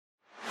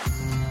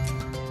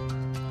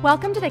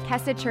Welcome to the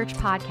Kesed Church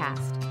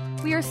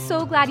podcast. We are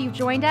so glad you've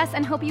joined us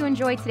and hope you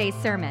enjoyed today's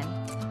sermon.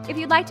 If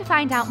you'd like to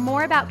find out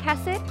more about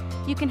Kesed,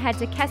 you can head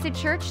to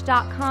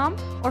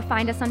kesedchurch.com or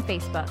find us on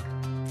Facebook.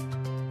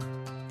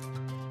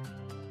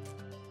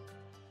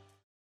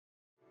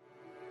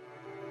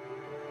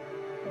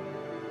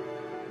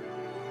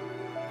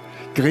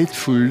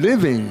 Grateful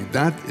living,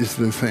 that is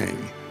the thing.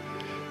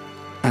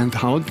 And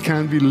how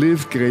can we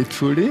live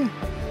gratefully?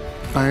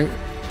 By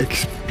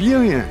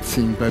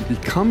experiencing, by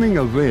becoming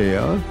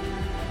aware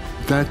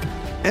that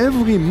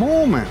every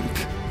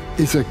moment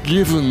is a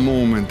given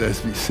moment,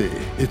 as we say.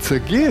 It's a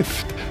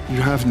gift.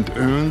 You haven't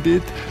earned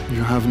it.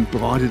 You haven't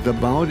brought it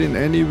about in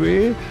any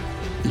way.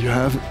 You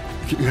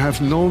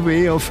have no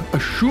way of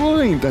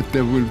assuring that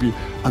there will be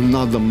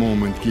another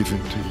moment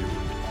given to you.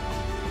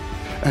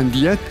 And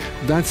yet,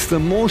 that's the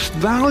most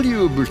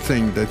valuable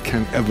thing that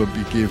can ever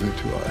be given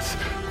to us.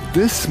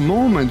 This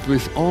moment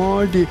with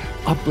all the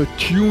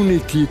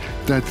opportunity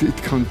that it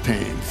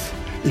contains.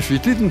 If we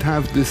didn't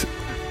have this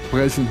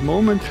present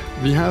moment,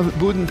 we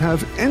wouldn't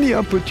have any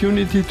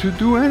opportunity to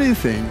do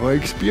anything or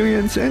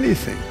experience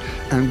anything.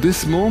 And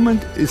this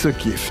moment is a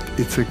gift.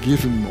 It's a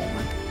given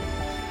moment.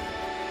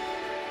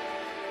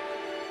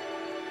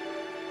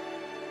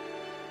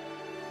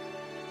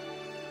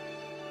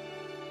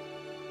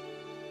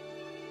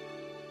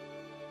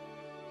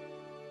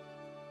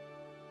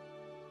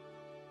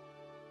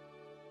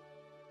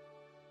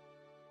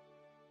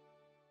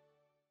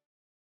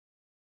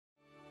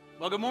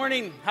 Well, good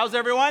morning. How's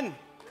everyone?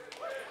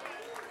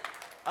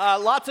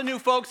 Lots of new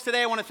folks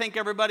today. I want to thank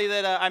everybody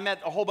that I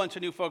met a whole bunch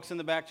of new folks in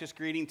the back just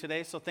greeting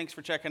today, so thanks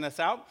for checking us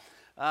out.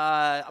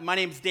 My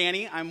name's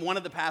Danny. I'm one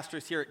of the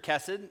pastors here at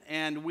Kesed,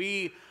 and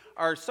we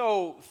are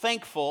so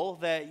thankful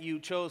that you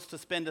chose to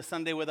spend a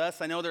Sunday with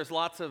us. I know there's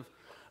lots of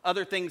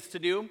other things to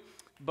do,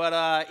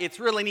 but it's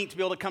really neat to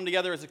be able to come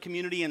together as a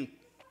community and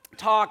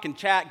talk and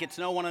chat, get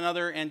to know one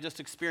another, and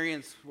just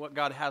experience what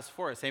God has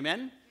for us.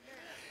 Amen?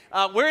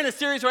 We're in a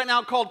series right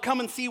now called Come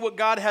and See What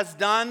God Has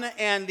Done,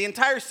 and the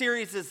entire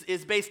series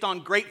is based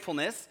on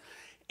gratefulness,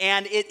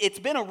 and it's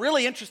been a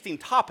really interesting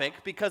topic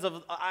because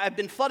I've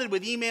been flooded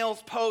with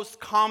emails, posts,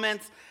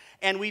 comments,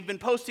 and we've been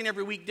posting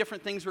every week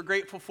different things we're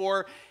grateful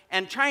for,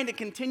 and trying to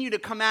continue to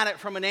come at it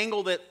from an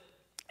angle that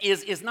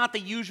is not the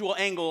usual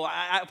angle.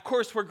 Of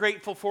course, we're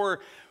grateful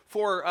for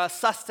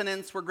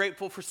sustenance, we're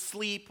grateful for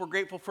sleep, we're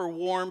grateful for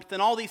warmth,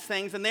 and all these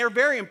things, and they're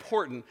very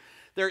important.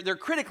 They're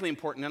critically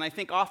important, and I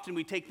think often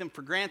we take them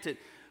for granted.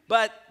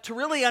 But to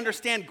really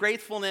understand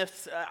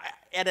gratefulness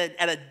at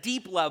a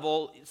deep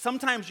level,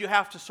 sometimes you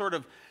have to sort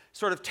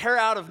of tear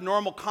out of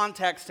normal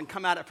context and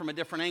come at it from a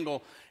different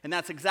angle, and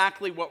that's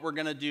exactly what we're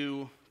going to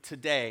do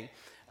today.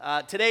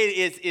 Today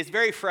is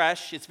very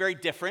fresh. It's very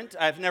different.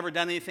 I've never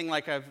done anything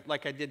like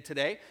I did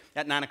today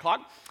at 9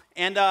 o'clock,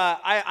 and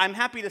I'm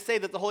happy to say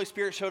that the Holy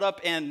Spirit showed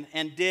up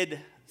and did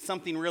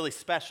something really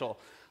special.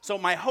 So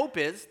my hope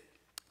is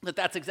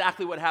that's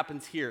exactly what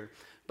happens here.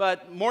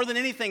 But more than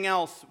anything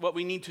else, what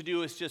we need to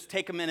do is just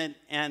take a minute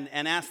and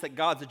ask that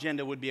God's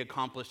agenda would be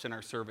accomplished in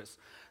our service.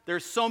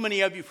 There's so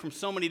many of you from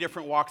so many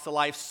different walks of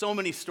life, so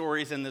many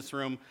stories in this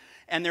room,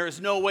 and there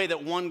is no way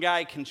that one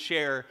guy can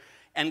share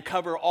and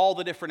cover all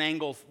the different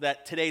angles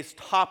that today's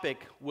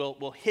topic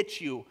will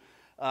hit you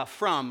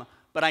from.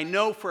 But I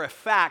know for a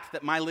fact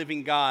that my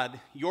living God,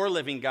 your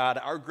living God,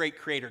 our great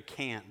Creator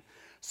can.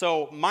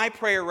 So my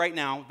prayer right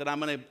now that I'm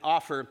going to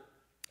offer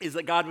is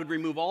that God would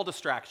remove all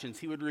distractions.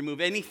 He would remove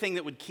anything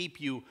that would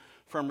keep you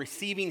from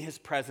receiving His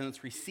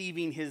presence,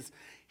 receiving His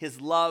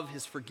love,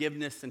 His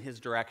forgiveness, and His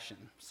direction.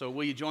 So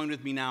will you join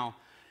with me now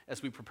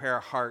as we prepare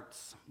our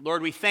hearts?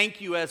 Lord, we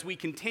thank You as we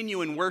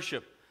continue in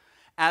worship,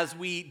 as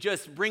we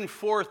just bring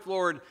forth,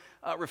 Lord,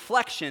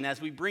 reflection, as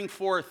we bring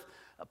forth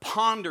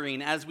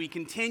pondering, as we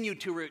continue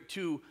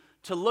to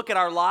look at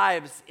our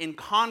lives in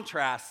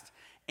contrast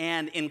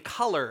and in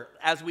color,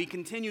 as we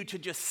continue to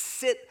just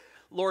sit,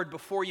 Lord,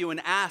 before You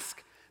and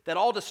ask that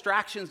all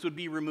distractions would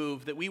be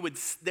removed, that we would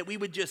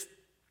just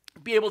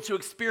be able to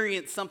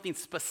experience something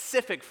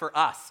specific for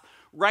us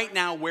right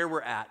now where we're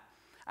at.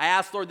 I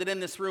ask, Lord, that in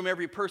this room,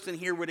 every person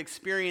here would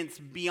experience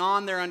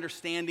beyond their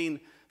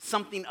understanding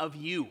something of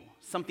You,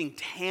 something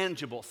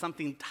tangible,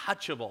 something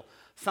touchable,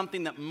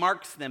 something that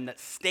marks them, that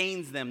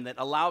stains them, that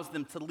allows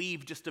them to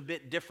leave just a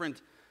bit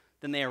different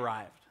than they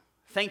arrived.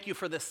 Thank You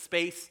for this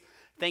space.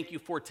 Thank You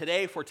for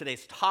today, for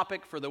today's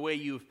topic, for the way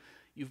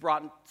You've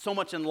brought so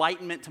much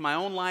enlightenment to my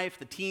own life,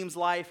 the team's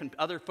life, and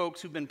other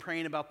folks who've been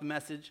praying about the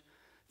message.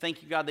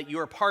 Thank You, God, that You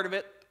are part of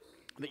it,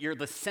 that You're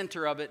the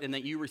center of it, and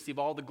that You receive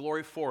all the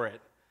glory for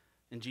it.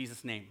 In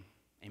Jesus' name,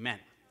 amen.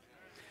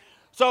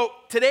 So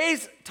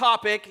today's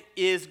topic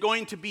is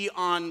going to be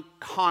on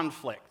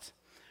conflict.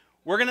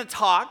 We're going to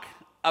talk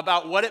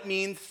about what it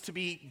means to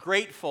be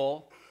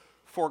grateful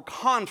for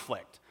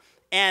conflict.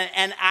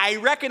 And I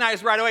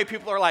recognize right away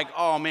people are like,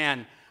 oh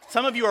man,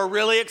 some of you are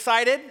really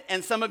excited,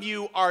 and some of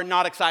you are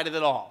not excited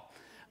at all.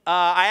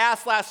 I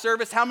asked last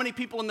service, how many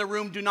people in the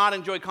room do not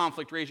enjoy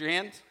conflict? Raise your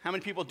hands. How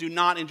many people do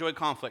not enjoy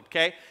conflict,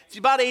 okay? It's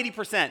about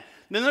 80%.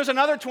 Then there's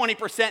another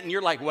 20%, and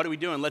you're like, what are we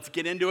doing? Let's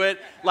get into it.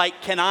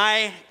 Like, can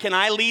I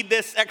lead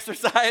this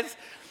exercise?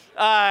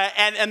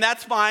 And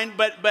that's fine,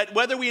 but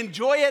whether we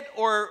enjoy it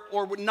or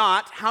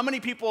not, how many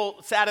people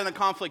sat in a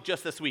conflict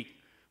just this week?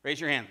 Raise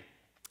your hand.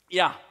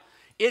 Yeah,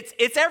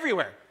 it's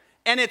everywhere.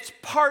 And it's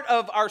part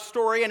of our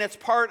story, and it's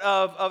part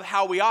of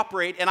how we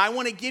operate. And I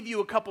want to give you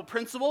a couple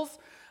principles,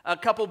 a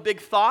couple big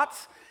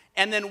thoughts.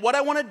 And then what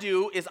I want to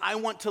do is I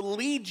want to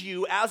lead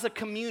you as a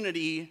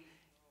community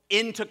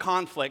into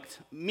conflict,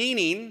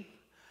 meaning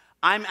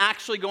I'm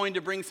actually going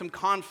to bring some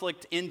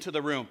conflict into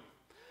the room.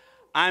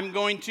 I'm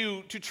going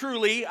to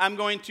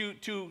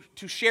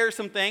share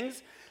some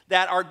things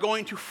that are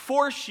going to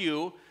force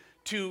you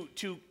to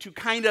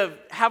kind of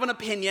have an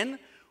opinion,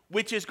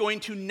 which is going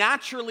to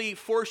naturally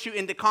force you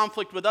into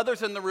conflict with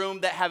others in the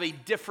room that have a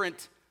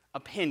different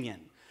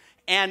opinion.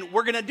 And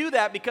we're going to do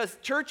that because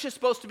church is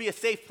supposed to be a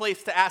safe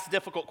place to ask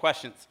difficult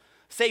questions,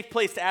 safe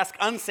place to ask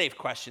unsafe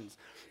questions.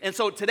 And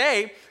so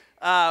today,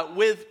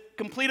 with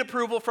complete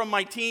approval from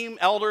my team,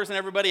 elders, and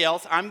everybody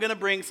else, I'm going to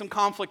bring some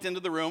conflict into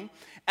the room,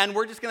 and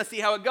we're just going to see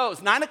how it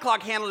goes. 9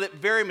 o'clock handled it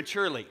very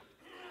maturely.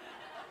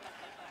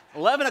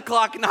 11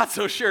 o'clock, not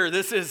so sure.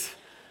 This is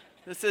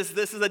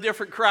a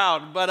different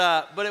crowd, but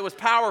it was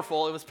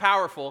powerful. It was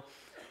powerful,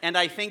 and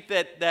I think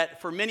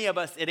that for many of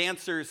us, it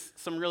answers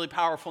some really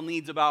powerful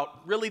needs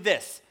about really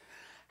this: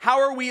 how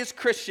are we as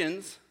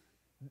Christians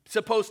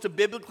supposed to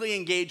biblically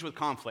engage with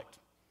conflict?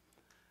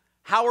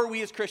 How are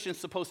we as Christians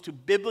supposed to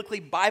biblically,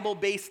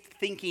 Bible-based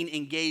thinking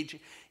engage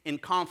in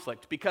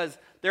conflict? Because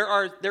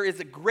there is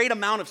a great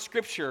amount of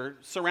scripture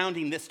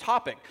surrounding this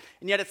topic,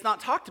 and yet it's not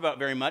talked about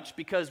very much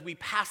because we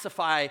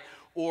pacify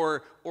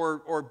or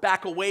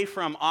back away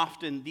from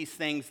often these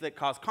things that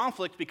cause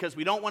conflict because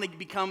we don't want to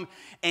become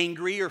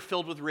angry or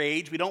filled with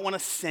rage. We don't want to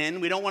sin.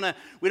 We don't want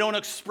to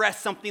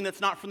express something that's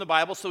not from the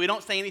Bible, so we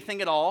don't say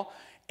anything at all.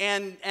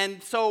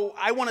 And so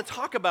I want to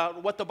talk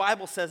about what the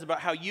Bible says about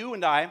how you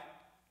and I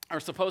are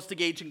supposed to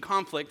engage in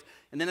conflict.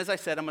 And then, as I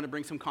said, I'm going to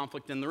bring some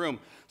conflict in the room.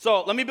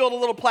 So let me build a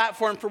little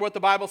platform for what the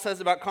Bible says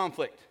about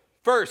conflict.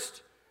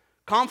 First,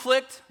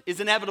 conflict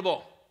is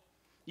inevitable.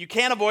 You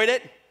can't avoid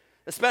it,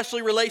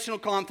 especially relational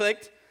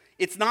conflict.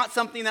 It's not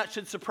something that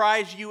should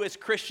surprise you as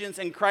Christians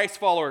and Christ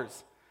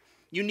followers.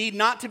 You need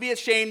not to be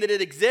ashamed that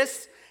it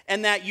exists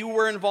and that you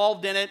were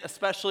involved in it,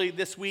 especially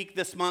this week,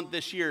 this month,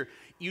 this year.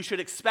 You should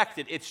expect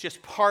it. It's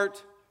just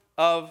part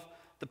of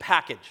the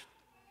package.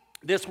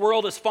 This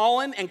world is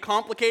fallen and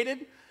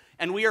complicated,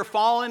 and we are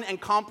fallen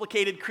and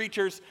complicated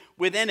creatures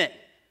within it.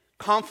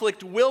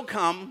 Conflict will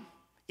come.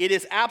 It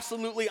is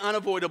absolutely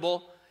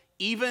unavoidable,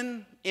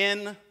 even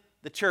in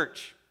the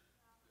church.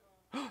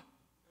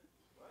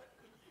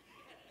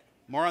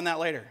 More on that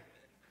later.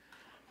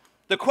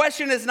 The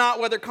question is not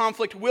whether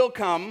conflict will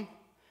come,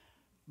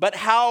 but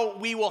how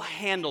we will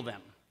handle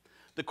them.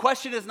 The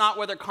question is not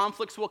whether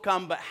conflicts will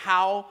come, but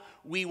how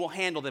we will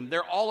handle them.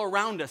 They're all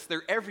around us.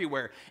 They're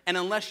everywhere. And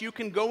unless you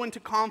can go into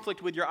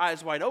conflict with your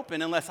eyes wide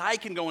open, unless I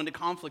can go into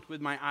conflict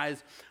with my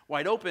eyes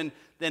wide open,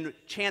 then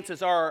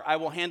chances are I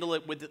will handle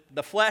it with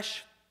the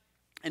flesh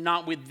and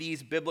not with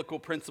these biblical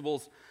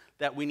principles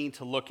that we need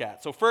to look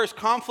at. So first,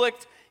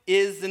 conflict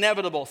is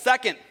inevitable.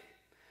 Second,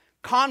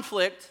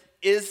 conflict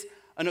is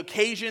an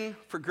occasion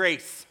for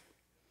grace.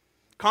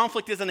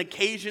 Conflict is an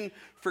occasion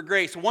for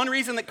grace. One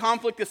reason that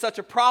conflict is such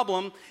a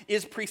problem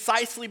is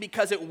precisely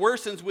because it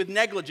worsens with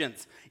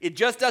negligence. It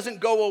just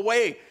doesn't go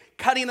away,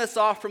 cutting us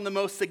off from the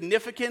most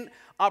significant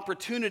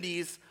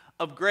opportunities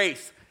of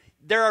grace.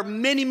 There are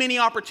many, many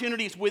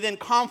opportunities within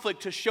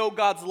conflict to show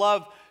God's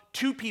love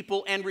to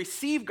people and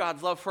receive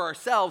God's love for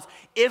ourselves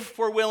if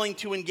we're willing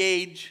to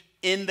engage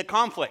in the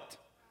conflict.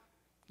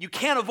 You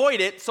can't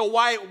avoid it, so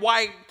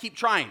why keep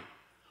trying?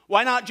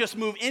 Why not just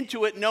move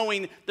into it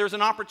knowing there's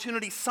an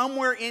opportunity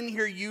somewhere in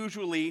here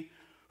usually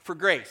for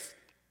grace?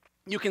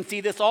 You can see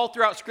this all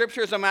throughout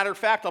Scripture. As a matter of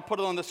fact, I'll put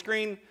it on the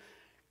screen.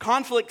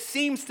 Conflict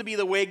seems to be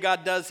the way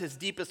God does his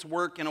deepest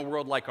work in a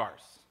world like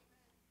ours.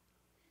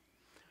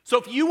 So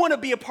if you want to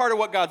be a part of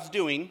what God's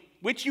doing,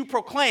 which you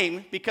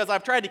proclaim, because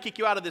I've tried to kick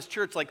you out of this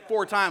church like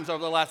 4 times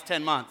over the last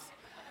 10 months,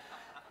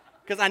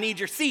 because I need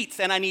your seats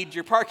and I need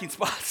your parking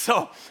spots.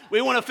 So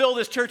we want to fill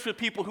this church with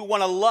people who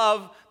want to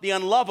love the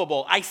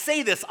unlovable. I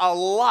say this a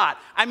lot.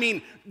 I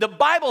mean, the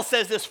Bible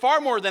says this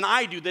far more than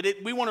I do, that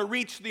we want to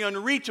reach the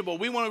unreachable.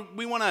 We want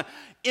to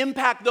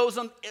impact those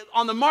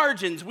on the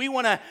margins. We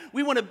want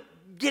to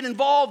get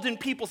involved in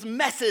people's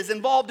messes,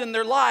 involved in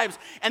their lives.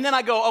 And then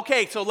I go,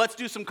 okay, so let's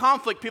do some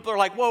conflict. People are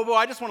like, whoa,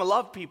 I just want to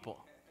love people.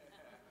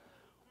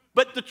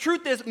 But the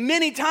truth is,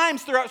 many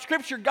times throughout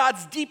Scripture,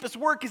 God's deepest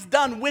work is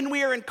done when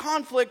we are in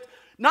conflict,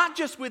 not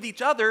just with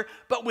each other,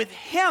 but with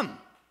Him.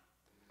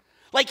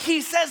 Like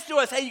He says to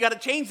us, hey, you got to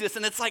change this.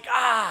 And it's like,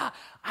 I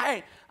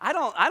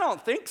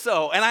don't think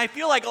so. And I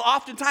feel like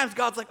oftentimes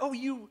God's like, oh,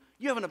 you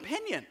have an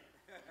opinion.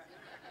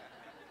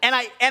 And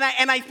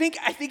I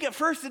think at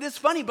first it is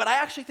funny, but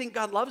I actually think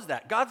God loves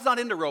that. God's not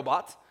into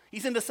robots.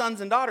 He's into sons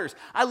and daughters.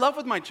 I love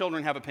when my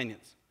children have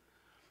opinions.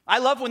 I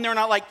love when they're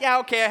not like, yeah,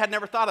 okay, I had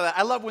never thought of that.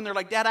 I love when they're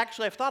like, Dad,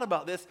 actually, I've thought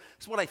about this.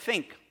 This is what I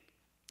think.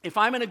 if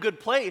I'm in a good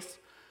place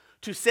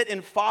to sit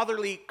in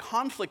fatherly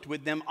conflict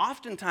with them,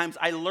 oftentimes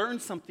I learn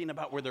something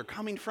about where they're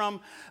coming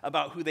from,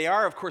 about who they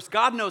are. Of course,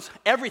 God knows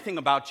everything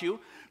about you,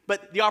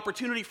 but the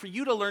opportunity for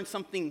you to learn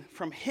something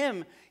from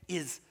him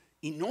is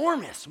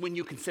enormous when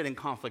you can sit in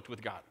conflict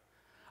with God.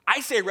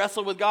 I say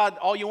wrestle with God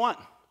all you want.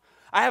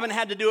 I haven't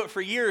had to do it for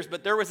years,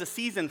 but there was a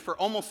season for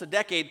almost a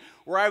decade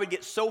where I would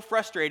get so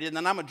frustrated,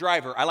 and I'm a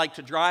driver. I like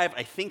to drive.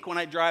 I think when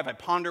I drive. I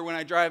ponder when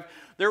I drive.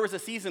 There was a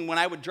season when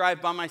I would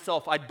drive by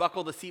myself. I'd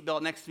buckle the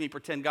seatbelt next to me,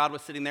 pretend God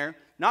was sitting there.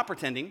 Not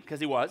pretending,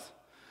 because he was.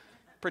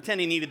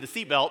 Pretending he needed the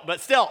seatbelt,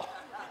 but still.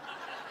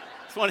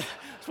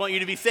 Just want you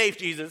to be safe,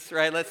 Jesus,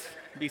 right? Let's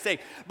be safe.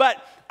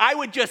 But I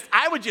would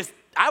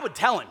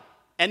tell him.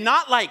 And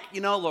not like,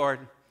 Lord,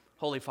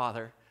 Holy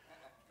Father.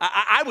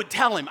 I would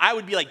tell him, I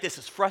would be like, this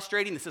is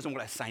frustrating. This isn't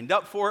what I signed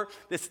up for.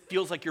 This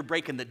feels like you're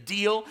breaking the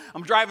deal.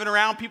 I'm driving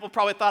around. People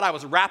probably thought I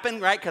was rapping,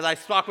 right? Because I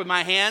talk with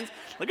my hands.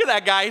 Look at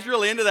that guy. He's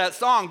really into that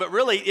song. But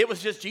really, it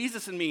was just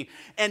Jesus and me.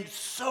 And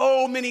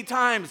so many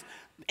times,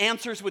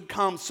 answers would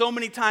come. So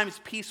many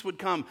times, peace would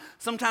come.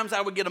 Sometimes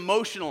I would get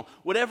emotional.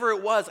 Whatever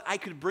it was, I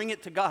could bring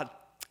it to God.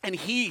 And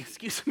he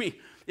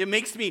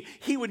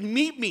would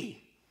meet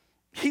me.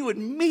 He would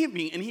meet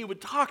me and he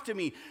would talk to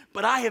me.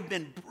 But I have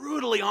been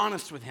brutally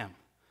honest with him.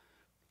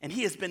 And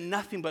he has been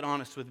nothing but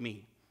honest with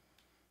me.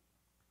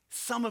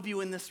 Some of you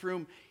in this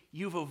room,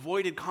 you've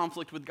avoided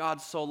conflict with God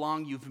so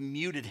long, you've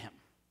muted him.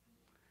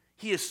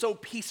 He is so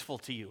peaceful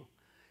to you.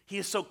 He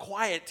is so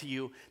quiet to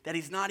you that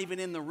he's not even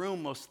in the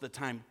room most of the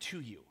time to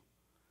you.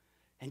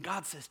 And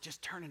God says,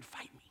 just turn and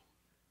fight me.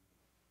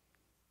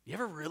 You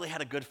ever really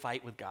had a good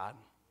fight with God?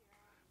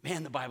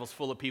 Man, the Bible's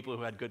full of people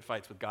who had good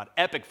fights with God.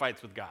 Epic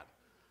fights with God.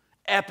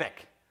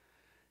 Epic.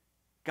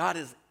 God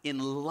is in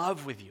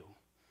love with you.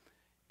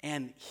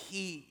 And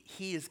he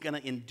is going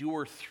to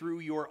endure through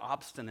your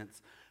obstinance.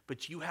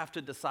 But you have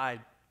to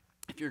decide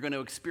if you're going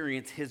to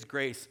experience his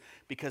grace,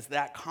 because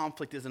that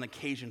conflict is an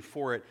occasion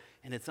for it,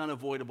 and it's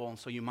unavoidable, and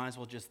so you might as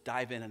well just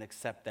dive in and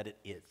accept that it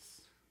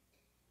is.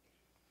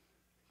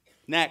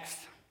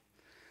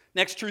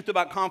 Next truth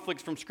about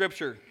conflicts from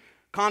Scripture.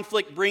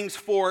 Conflict brings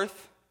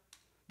forth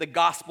the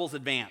gospel's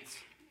advance.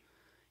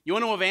 You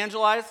want to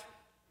evangelize?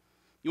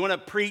 You want to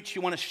preach?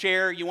 You want to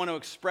share? You want to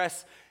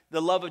express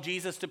the love of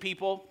Jesus to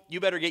people? You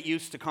better get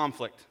used to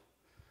conflict.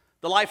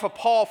 The life of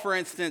Paul, for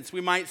instance,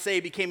 we might say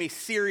became a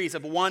series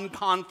of one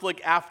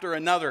conflict after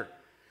another.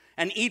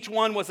 And each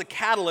one was a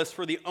catalyst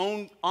for the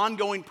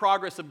ongoing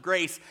progress of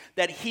grace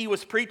that he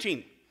was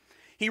preaching.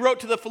 He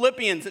wrote to the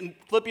Philippians in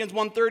Philippians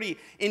 1:30,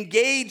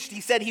 he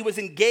said he was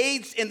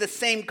engaged in the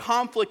same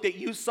conflict that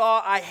you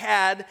saw I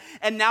had,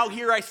 and now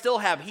here I still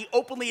have. He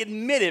openly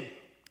admitted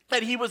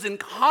that he was in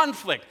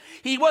conflict.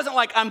 He wasn't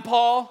like, I'm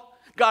Paul,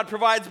 God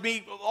provides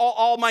me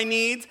all my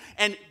needs,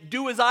 and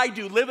do as I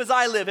do, live as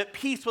I live, at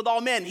peace with all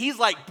men. He's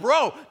like,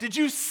 bro, did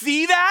you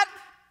see that?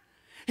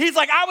 He's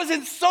like, I was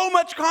in so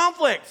much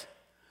conflict.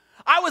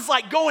 I was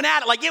like going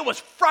at it, like it was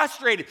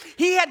frustrated.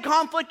 He had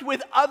conflict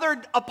with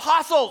other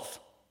apostles.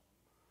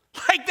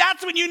 Like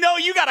that's when you know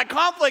you got a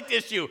conflict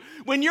issue.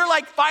 When you're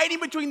like fighting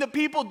between the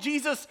people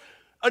Jesus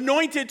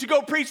anointed to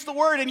go preach the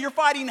word, and you're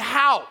fighting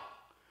how?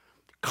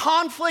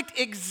 Conflict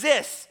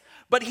exists.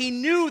 But he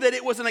knew that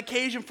it was an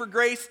occasion for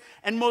grace,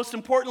 and most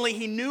importantly,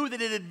 he knew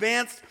that it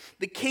advanced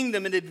the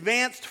kingdom, it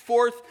advanced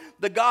forth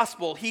the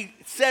gospel. He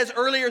says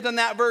earlier than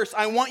that verse,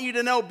 I want you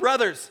to know,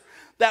 brothers,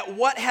 that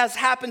what has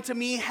happened to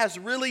me has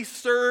really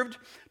served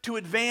to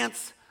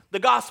advance the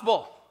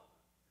gospel.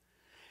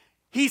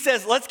 He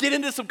says, let's get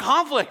into some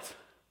conflict.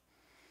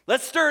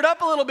 Let's stir it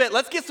up a little bit.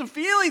 Let's get some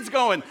feelings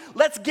going.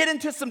 Let's get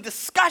into some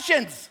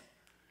discussions.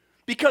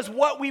 Because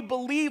what we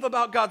believe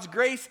about God's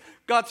grace,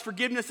 God's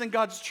forgiveness, and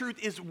God's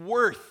truth is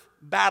worth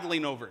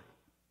battling over.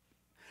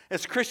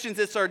 As Christians,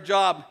 it's our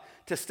job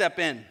to step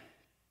in.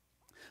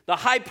 The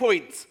high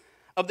points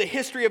of the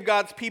history of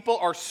God's people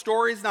are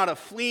stories not of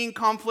fleeing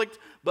conflict,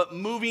 but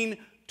moving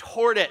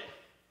toward it.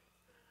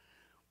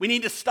 We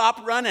need to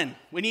stop running.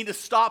 We need to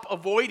stop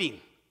avoiding.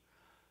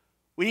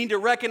 We need to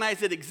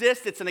recognize it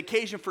exists. It's an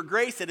occasion for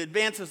grace. It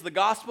advances the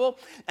gospel.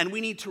 And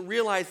we need to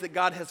realize that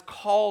God has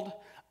called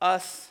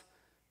us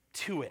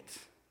to it.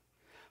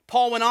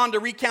 Paul went on to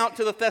recount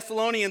to the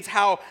Thessalonians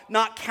how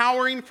not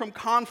cowering from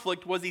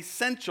conflict was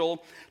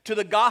essential to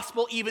the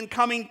gospel even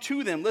coming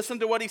to them. Listen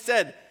to what he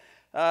said.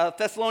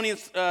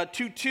 Thessalonians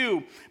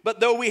 2:2. But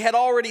though we had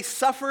already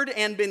suffered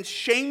and been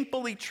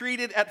shamefully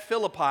treated at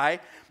Philippi,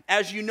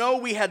 as you know,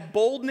 we had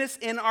boldness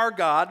in our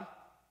God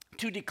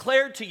to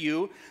declare to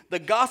you the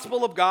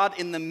gospel of God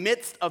in the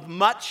midst of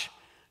much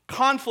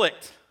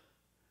conflict.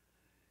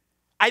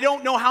 I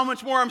don't know how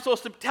much more I'm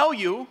supposed to tell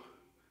you.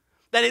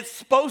 That it's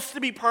supposed to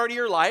be part of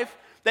your life,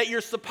 that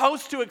you're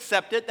supposed to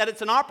accept it, that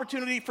it's an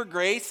opportunity for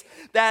grace,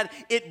 that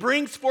it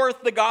brings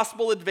forth the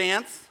gospel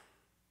advance,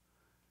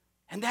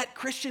 and that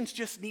Christians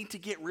just need to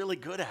get really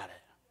good at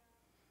it.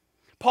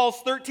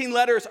 Paul's 13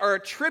 letters are a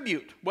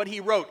tribute, what he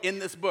wrote in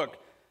this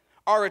book,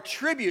 are a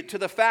tribute to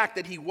the fact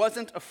that he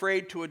wasn't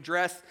afraid to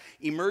address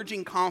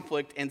emerging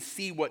conflict and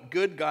see what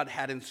good God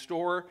had in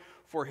store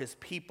for his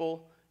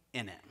people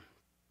in it.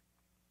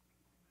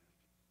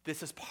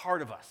 This is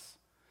part of us.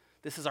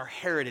 This is our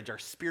heritage, our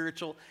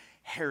spiritual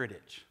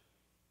heritage.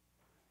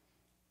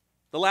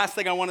 The last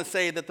thing I want to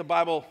say that the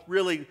Bible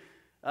really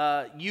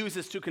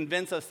uses to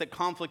convince us that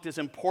conflict is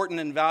important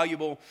and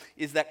valuable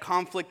is that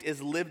conflict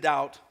is lived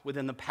out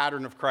within the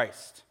pattern of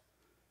Christ.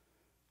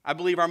 I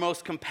believe our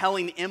most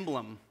compelling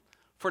emblem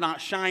for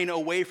not shying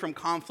away from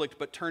conflict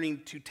but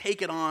turning to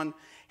take it on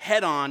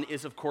head on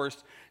is, of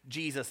course,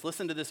 Jesus.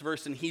 Listen to this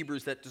verse in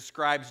Hebrews that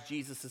describes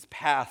Jesus'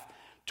 path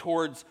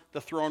towards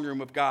the throne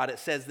room of God. It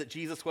says that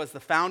Jesus was the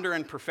founder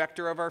and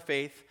perfecter of our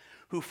faith,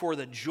 who for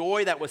the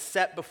joy that was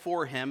set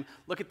before him,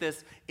 look at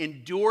this,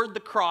 endured the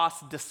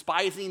cross,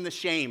 despising the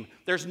shame.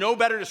 There's no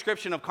better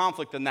description of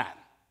conflict than that.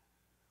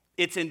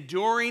 It's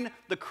enduring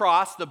the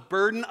cross, the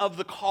burden of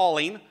the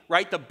calling,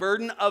 right? The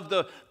burden of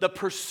the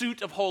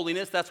pursuit of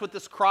holiness. That's what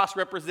this cross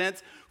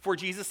represents for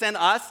Jesus and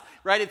us,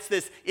 right? It's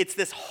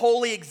this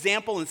holy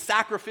example and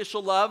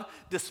sacrificial love,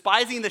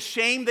 despising the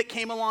shame that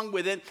came along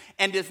with it,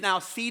 and is now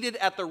seated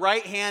at the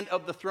right hand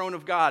of the throne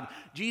of God.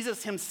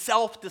 Jesus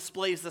himself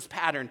displays this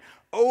pattern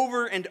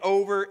over and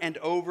over and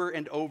over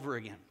and over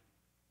again.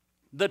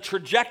 The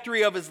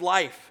trajectory of his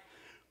life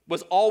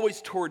was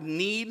always toward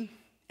need,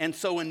 and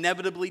so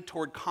inevitably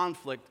toward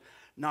conflict,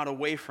 not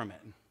away from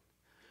it.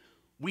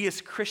 We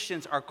as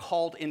Christians are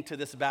called into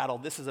this battle.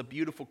 This is a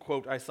beautiful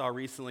quote I saw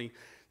recently.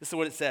 This is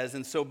what it says.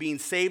 And so being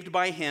saved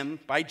by him,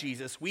 by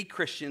Jesus, we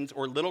Christians,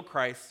 or little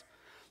Christ,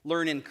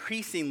 learn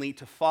increasingly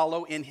to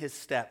follow in his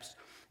steps,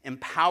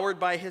 empowered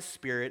by his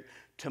Spirit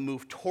to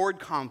move toward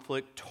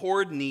conflict,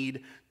 toward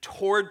need,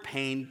 toward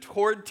pain,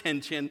 toward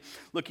tension,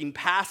 looking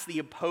past the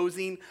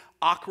opposing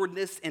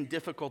awkwardness and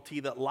difficulty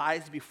that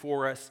lies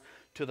before us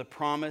to the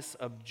promise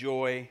of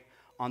joy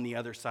on the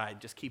other side.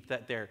 Just keep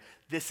that there.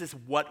 This is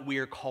what we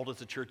are called as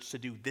a church to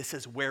do. This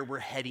is where we're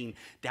heading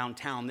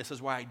downtown. This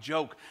is why I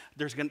joke.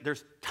 There's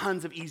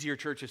tons of easier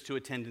churches to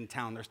attend in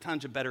town. There's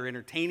tons of better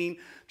entertaining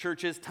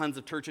churches, tons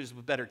of churches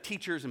with better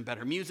teachers and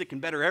better music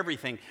and better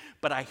everything.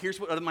 But here's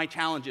what my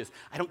challenge is.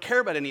 I don't care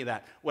about any of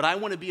that. What I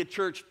want to be a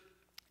church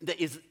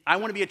I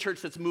want to be a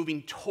church that's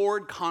moving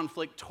toward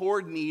conflict,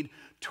 toward need,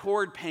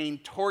 toward pain,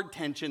 toward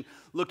tension,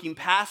 looking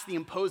past the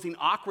imposing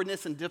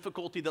awkwardness and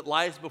difficulty that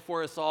lies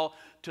before us all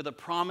to the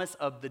promise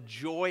of the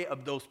joy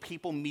of those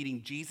people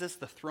meeting Jesus,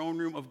 the throne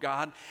room of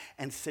God,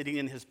 and sitting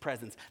in his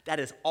presence. That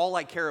is all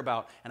I care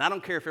about. And I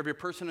don't care if every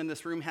person in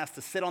this room has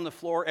to sit on the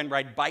floor and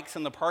ride bikes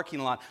in the parking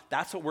lot.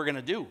 That's what we're going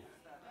to do.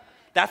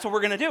 That's what we're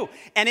going to do.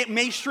 And it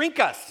may shrink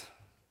us.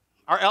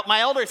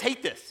 My elders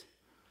hate this.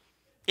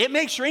 It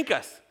may shrink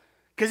us.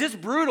 Because it's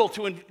brutal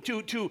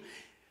to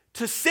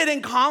sit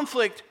in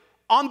conflict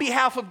on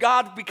behalf of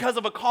God because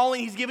of a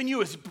calling he's given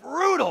you. It's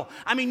brutal.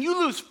 I mean, you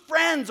lose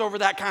friends over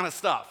that kind of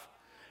stuff.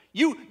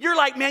 You're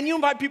like, man, you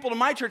invite people to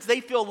my church,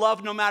 they feel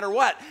loved no matter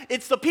what.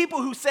 It's the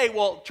people who say,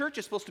 well, church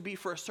is supposed to be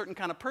for a certain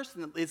kind of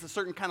person that lives a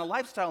certain kind of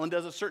lifestyle and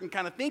does a certain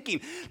kind of thinking.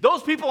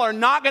 Those people are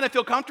not going to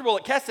feel comfortable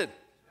at Kesed.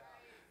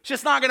 It's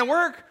just not going to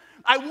work.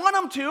 I want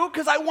them to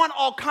because I want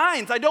all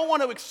kinds. I don't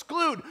want to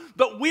exclude.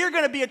 But we're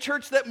going to be a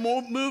church that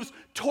moves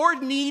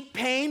toward need,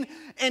 pain,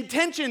 and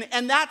tension.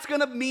 And that's going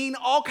to mean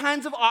all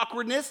kinds of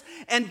awkwardness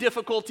and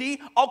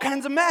difficulty, all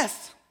kinds of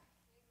mess.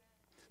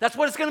 That's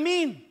what it's going to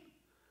mean.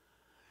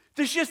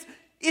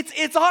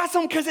 It's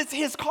awesome because it's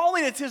his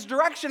calling. It's his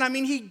direction. I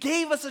mean, he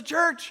gave us a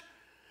church.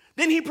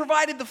 Then he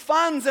provided the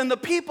funds and the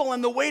people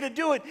and the way to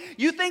do it.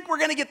 You think we're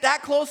going to get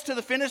that close to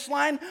the finish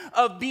line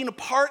of being a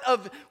part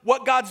of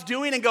what God's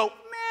doing and go,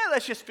 man,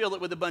 let's just fill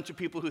it with a bunch of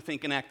people who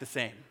think and act the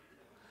same.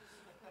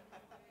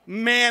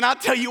 Man, I'll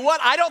tell you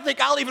what, I don't think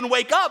I'll even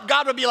wake up.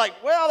 God would be like,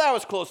 well, that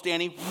was close,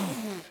 Danny.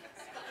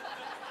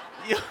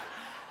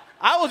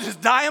 I will just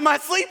die in my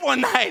sleep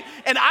one night.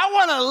 And I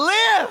want to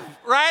live,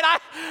 right?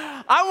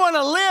 I want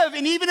to live.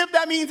 And even if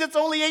that means it's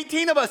only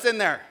 18 of us in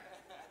there.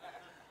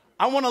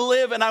 I want to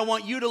live and I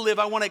want you to live.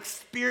 I want to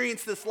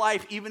experience this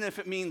life, even if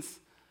it means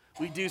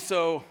we do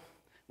so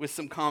with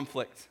some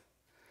conflict.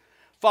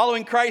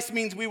 Following Christ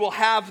means we will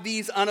have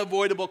these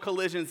unavoidable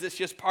collisions. It's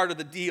just part of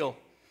the deal.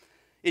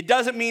 It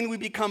doesn't mean we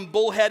become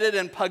bullheaded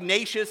and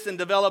pugnacious and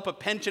develop a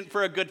penchant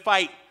for a good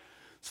fight.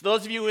 So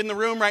those of you in the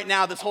room right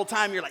now, this whole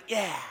time, you're like,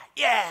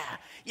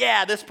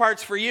 yeah, this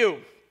part's for you.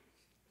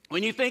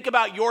 When you think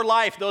about your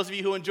life, those of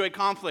you who enjoy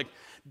conflict,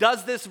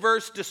 does this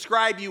verse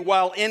describe you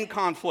while in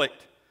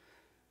conflict?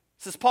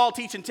 This is Paul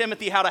teaching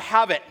Timothy how to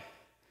have it,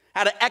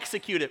 how to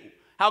execute it,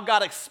 how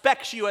God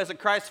expects you as a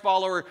Christ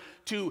follower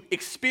to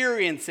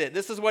experience it.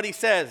 This is what he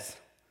says.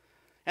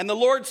 And the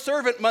Lord's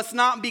servant must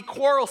not be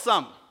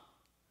quarrelsome,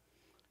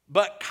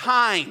 but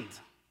kind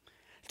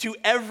to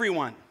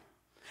everyone,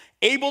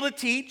 able to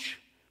teach,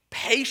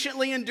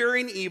 patiently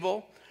enduring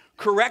evil,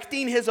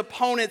 correcting his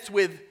opponents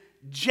with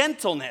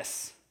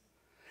gentleness.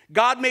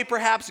 God may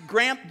perhaps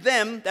grant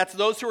them, that's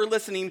those who are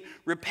listening,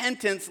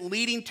 repentance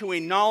leading to a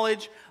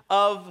knowledge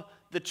of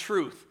the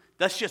truth.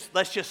 Let's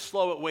just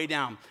slow it way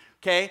down.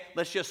 Okay,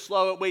 let's just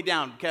slow it way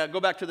down. Okay, go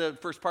back to the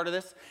first part of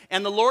this.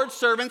 And the Lord's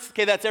servants,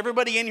 okay, that's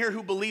everybody in here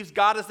who believes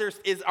God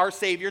is our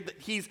Savior,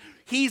 that He's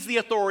He's the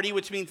authority,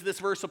 which means this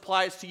verse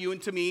applies to you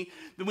and to me.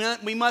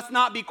 We must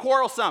not be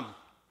quarrelsome.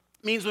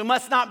 It means we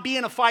must not be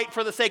in a fight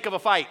for the sake of a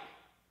fight.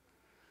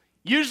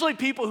 Usually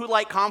people who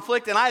like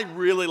conflict, and I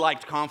really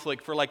liked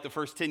conflict for like the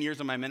first 10 years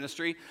of my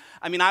ministry.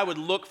 I mean, I would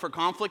look for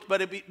conflict,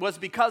 but it was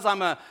because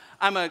I'm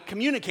a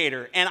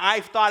communicator, and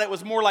I thought it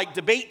was more like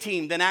debate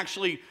team than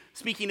actually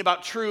speaking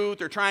about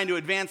truth or trying to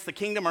advance the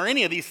kingdom or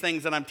any of these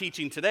things that I'm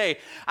teaching today.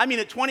 I mean,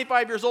 at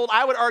 25 years old,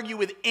 I would argue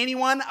with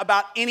anyone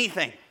about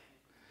anything.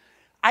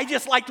 I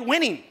just liked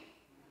winning.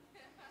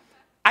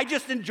 I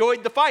just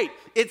enjoyed the fight.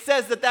 It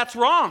says that that's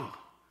wrong.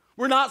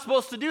 We're not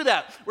supposed to do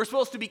that. We're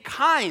supposed to be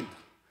kind.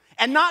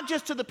 And not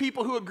just to the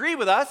people who agree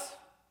with us.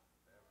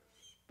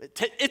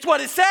 It's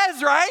what it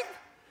says, right?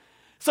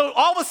 So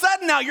all of a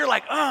sudden now you're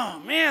like,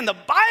 oh man, the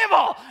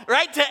Bible,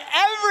 right? To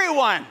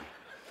everyone.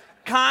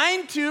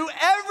 Kind to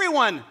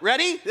everyone.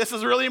 Ready? This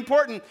is really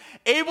important.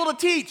 Able to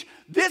teach.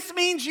 This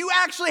means you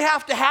actually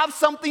have to have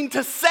something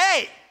to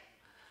say.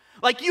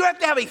 Like you have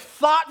to have a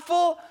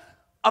thoughtful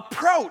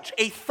approach,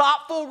 a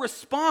thoughtful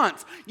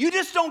response. You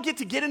just don't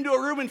get into a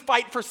room and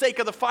fight for sake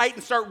of the fight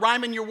and start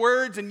rhyming your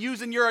words and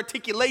using your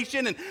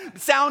articulation and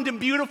sounding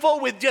beautiful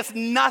with just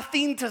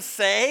nothing to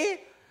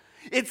say.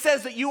 It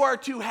says that you are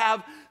to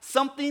have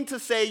something to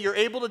say, you're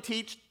able to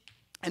teach,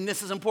 and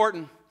this is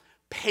important,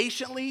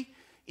 patiently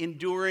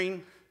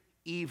enduring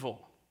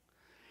evil.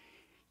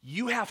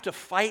 You have to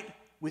fight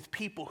with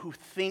people who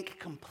think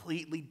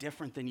completely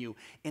different than you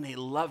in a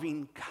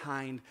loving,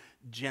 kind,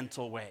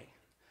 gentle way.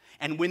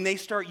 And when they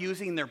start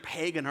using their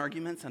pagan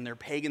arguments and their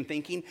pagan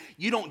thinking,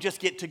 you don't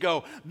just get to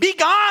go, be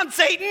gone,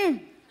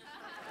 Satan!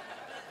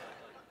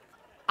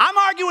 I'm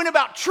arguing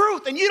about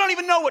truth, and you don't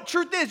even know what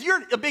truth is.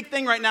 You're a big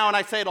thing right now, and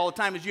I say it all the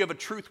time, is you have a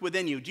truth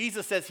within you.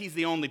 Jesus says he's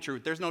the only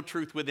truth. There's no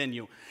truth within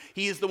you.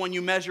 He is the one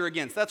you measure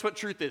against. That's what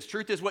truth is.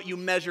 Truth is what you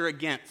measure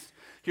against.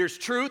 Here's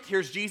truth,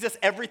 here's Jesus.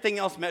 Everything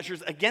else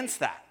measures against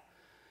that.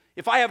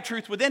 If I have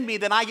truth within me,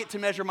 then I get to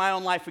measure my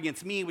own life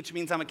against me, which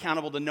means I'm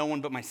accountable to no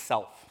one but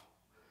myself.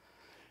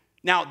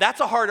 Now, that's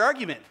a hard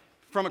argument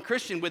from a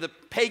Christian with a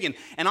pagan.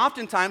 And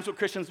oftentimes what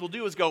Christians will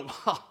do is go,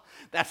 well,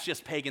 that's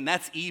just pagan.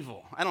 That's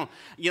evil. I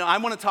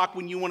want to talk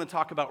when you want to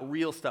talk about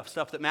real stuff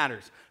that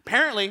matters.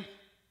 Apparently,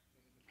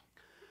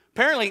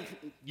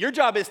 your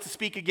job is to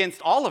speak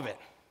against all of it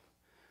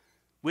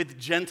with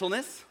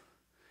gentleness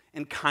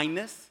and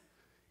kindness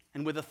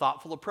and with a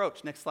thoughtful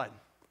approach. Next slide.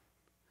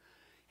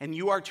 And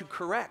you are to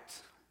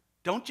correct.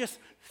 Don't just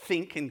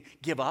think and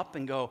give up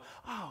and go,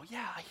 oh,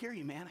 yeah, I hear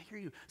you, man. I hear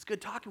you. It's good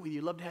talking with you.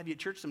 I'd love to have you at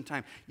church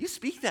sometime. You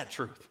speak that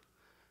truth.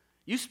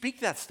 You speak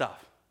that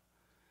stuff.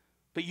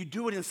 But you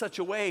do it in such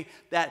a way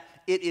that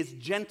it is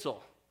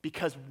gentle,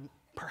 because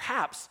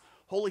perhaps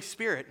Holy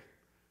Spirit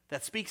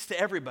that speaks to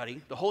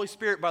everybody, the Holy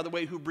Spirit, by the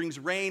way, who brings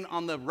rain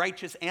on the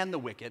righteous and the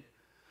wicked,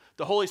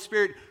 the Holy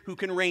Spirit who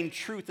can rain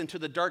truth into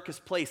the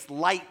darkest place,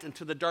 light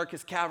into the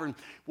darkest cavern,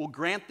 will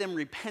grant them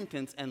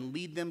repentance and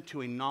lead them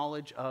to a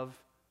knowledge of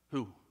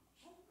who?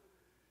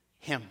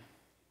 Him.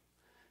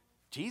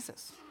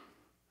 Jesus.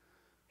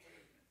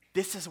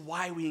 This is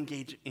why we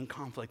engage in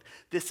conflict.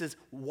 This is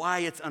why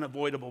it's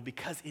unavoidable,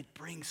 because it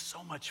brings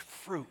so much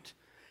fruit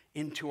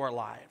into our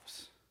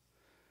lives.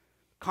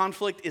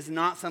 Conflict is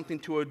not something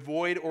to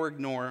avoid or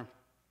ignore.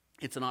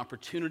 It's an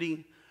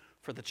opportunity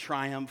for the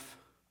triumph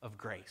of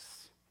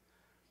grace.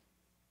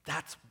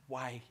 That's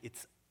why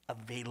it's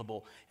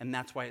available, and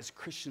that's why as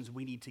Christians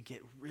we need to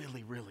get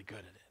really, really good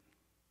at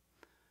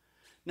it.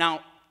 Now,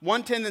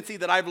 one tendency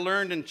that I've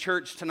learned in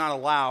church to not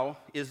allow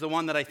is the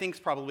one that I think is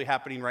probably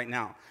happening right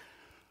now.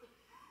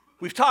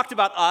 We've talked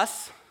about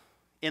us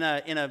in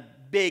a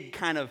big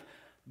kind of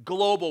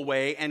global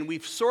way, and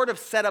we've sort of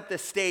set up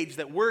this stage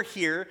that we're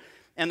here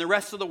and the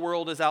rest of the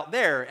world is out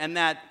there, and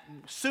that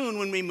soon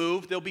when we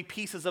move, there'll be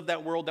pieces of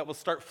that world that will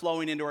start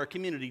flowing into our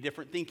community,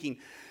 different thinking,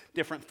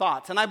 different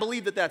thoughts. And I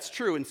believe that that's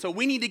true, and so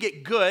we need to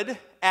get good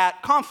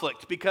at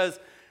conflict, because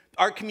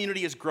our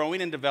community is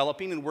growing and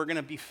developing, and we're going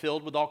to be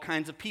filled with all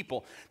kinds of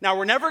people. Now,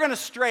 we're never going to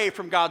stray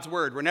from God's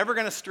word. We're never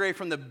going to stray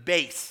from the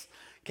base,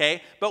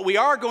 okay? But we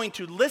are going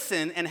to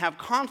listen and have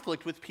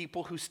conflict with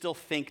people who still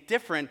think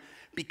different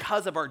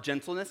because of our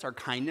gentleness, our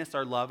kindness,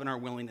 our love, and our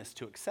willingness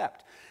to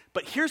accept.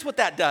 But here's what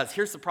that does.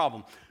 Here's the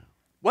problem.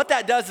 What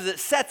that does is it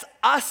sets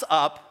us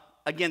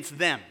up against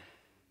them.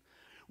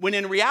 When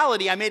in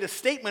reality, I made a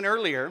statement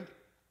earlier,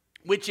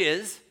 which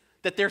is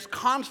that there's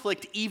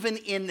conflict even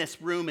in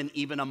this room and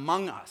even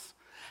among us.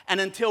 And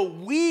until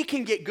we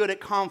can get good at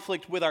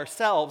conflict with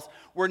ourselves,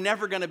 we're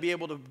never going to be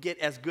able to get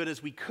as good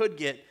as we could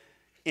get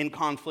in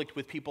conflict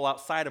with people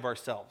outside of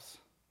ourselves.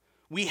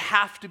 We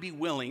have to be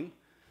willing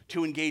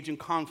to engage in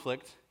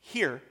conflict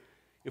here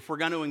if we're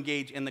going to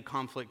engage in the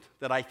conflict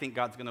that I think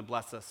God's going to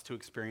bless us to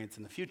experience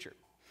in the future.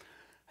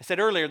 I said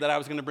earlier that I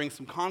was going to bring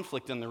some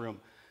conflict in the room.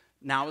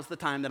 Now is the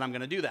time that I'm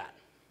going to do that.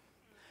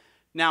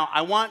 Now,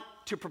 I want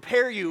to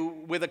prepare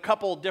you with a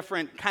couple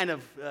different kind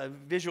of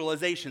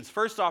visualizations.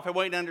 First off, I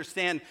want you to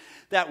understand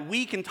that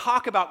we can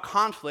talk about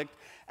conflict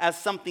as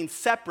something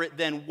separate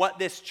than what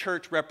this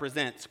church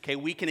represents, okay?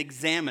 We can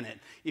examine it.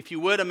 If you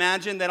would,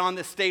 imagine that on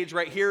this stage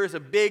right here is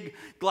a big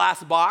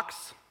glass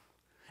box,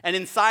 and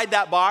inside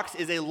that box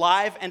is a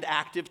live and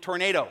active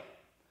tornado.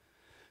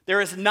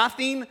 There is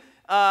nothing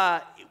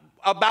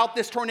about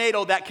this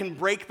tornado that can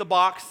break the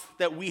box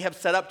that we have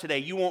set up today.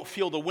 You won't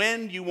feel the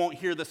wind, you won't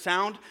hear the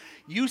sound.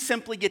 You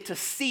simply get to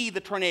see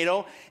the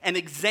tornado and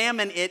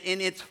examine it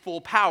in its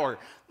full power.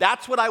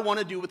 That's what I want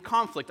to do with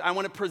conflict. I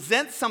want to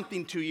present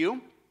something to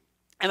you,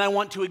 and I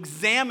want to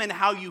examine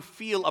how you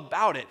feel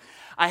about it.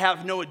 I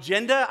have no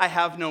agenda. I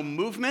have no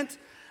movement.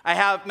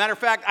 Matter of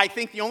fact, I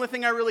think the only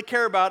thing I really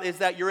care about is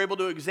that you're able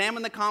to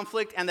examine the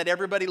conflict and that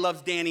everybody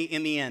loves Danny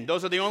in the end.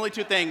 Those are the only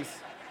two things.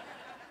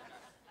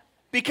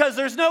 Because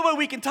there's no way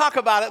we can talk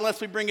about it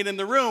unless we bring it in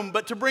the room.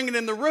 But to bring it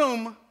in the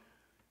room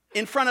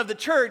in front of the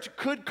church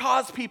could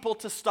cause people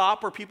to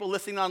stop, or people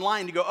listening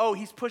online to go, oh,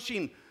 he's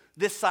pushing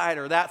this side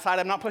or that side.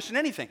 I'm not pushing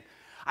anything.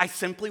 I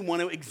simply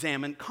want to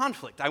examine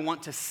conflict. I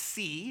want to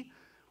see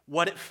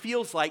what it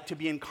feels like to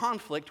be in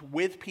conflict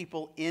with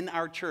people in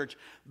our church,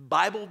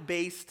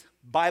 Bible-based,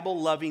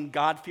 Bible-loving,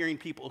 God-fearing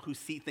people who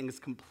see things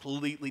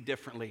completely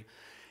differently.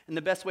 And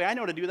the best way I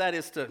know to do that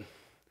is to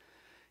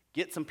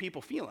get some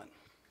people feeling.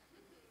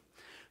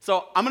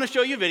 So I'm going to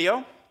show you a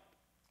video,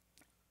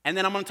 and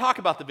then I'm going to talk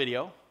about the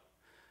video,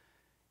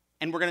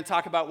 and we're going to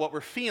talk about what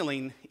we're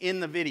feeling in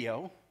the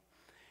video,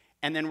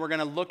 and then we're going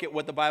to look at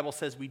what the Bible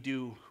says we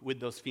do with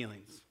those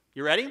feelings.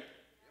 You ready?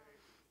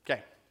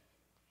 Okay.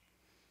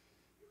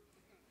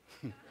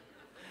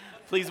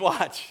 Please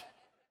watch.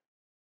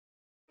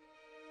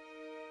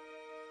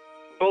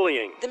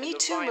 Bullying. The Me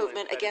Too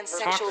movement against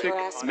sexual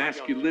harassment.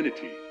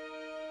 Masculinity.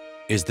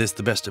 Is this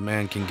the best a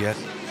man can get?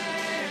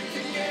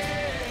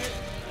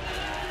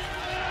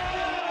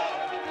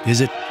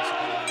 Is it?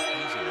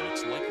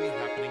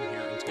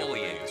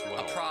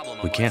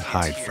 We can't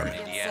hide from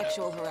it.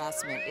 Sexual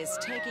harassment is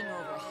taking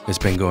over. It's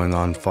been going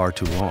on far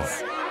too long.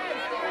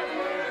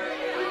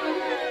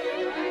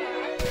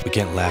 We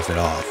can't laugh it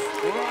off.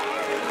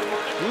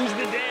 Who's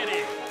the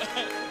daddy?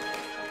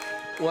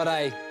 What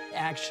I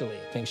actually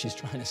think she's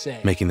trying to say.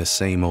 Making the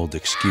same old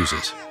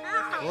excuses.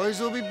 Boys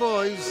will be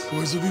boys.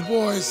 Boys will be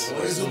boys.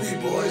 Boys will be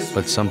boys.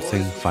 But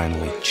something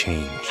finally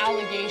changed.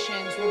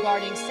 Allegations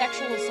regarding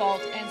sexual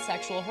assault and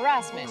sexual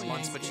harassment.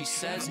 But she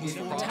says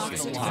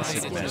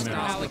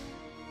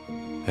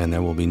And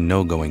there will be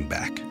no going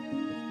back.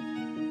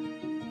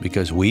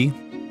 Because we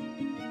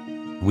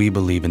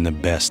believe in the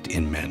best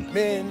in men.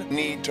 Men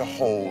need to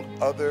hold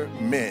other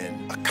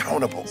men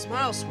accountable.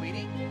 Smile,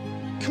 sweetie.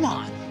 Come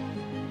on.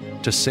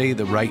 To say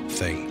the right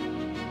thing.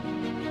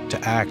 To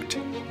act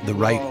the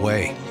right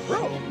way.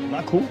 Bro,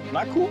 not cool,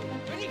 not cool.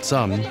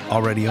 Some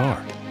already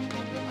are.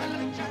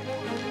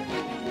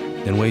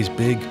 In ways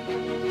big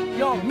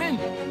Yo, men,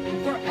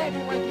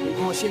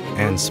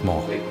 and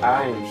small.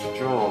 I am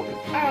strong.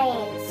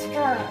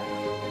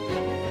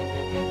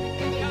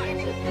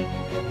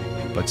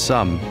 But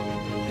some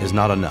is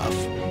not enough.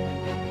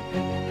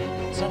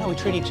 It's not how we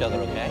treat each other,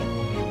 okay?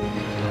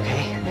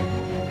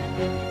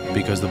 Okay.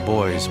 Because the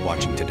boys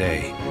watching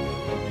today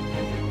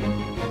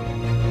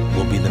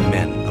will be the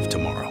men of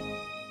tomorrow.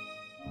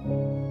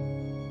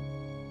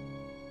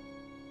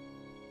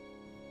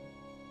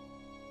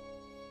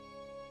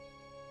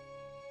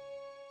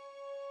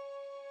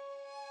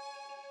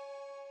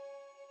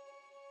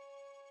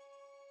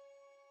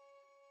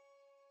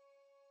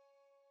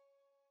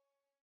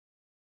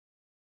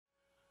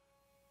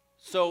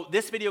 So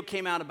this video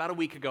came out about a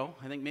week ago,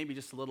 I think maybe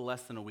just a little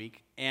less than a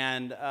week.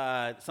 And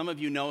some of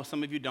you know,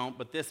 some of you don't,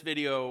 but this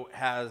video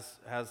has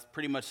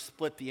pretty much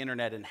split the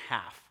internet in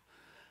half.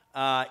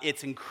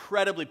 It's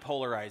incredibly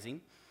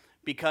polarizing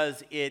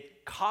because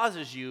it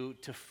causes you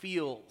to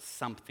feel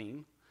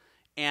something,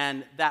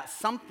 and that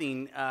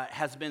something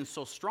has been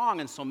so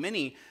strong and so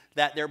many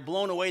that they're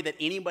blown away that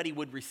anybody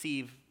would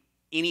receive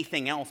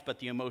anything else but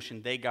the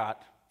emotion they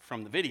got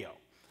from the video.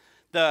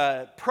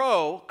 The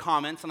pro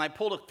comments, and I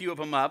pulled a few of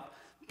them up,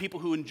 people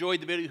who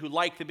enjoyed the video, who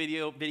liked the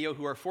video,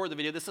 who are for the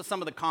video. This is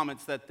some of the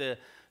comments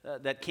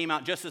that came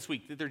out just this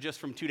week. They're just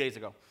from 2 days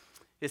ago.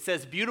 It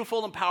says,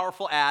 beautiful and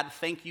powerful ad.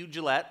 Thank you,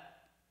 Gillette.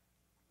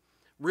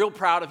 Real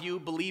proud of you.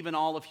 Believe in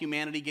all of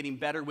humanity getting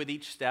better with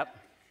each step.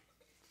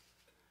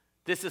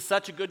 This is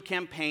such a good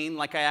campaign.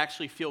 Like I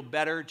actually feel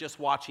better just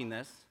watching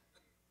this.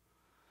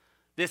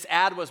 This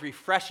ad was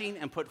refreshing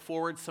and put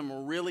forward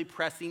some really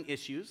pressing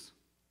issues.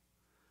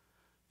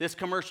 This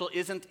commercial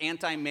isn't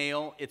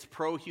anti-male, it's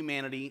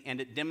pro-humanity,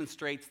 and it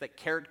demonstrates that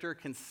character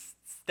can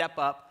step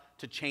up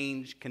to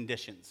change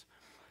conditions.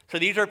 So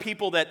these are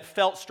people that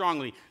felt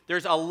strongly.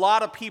 There's a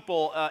lot of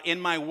people in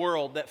my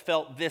world that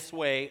felt this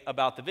way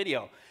about the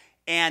video.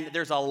 And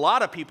there's a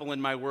lot of people in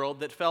my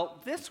world that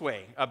felt this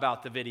way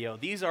about the video.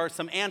 These are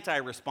some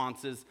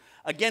anti-responses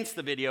against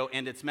the video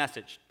and its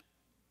message.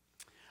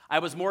 I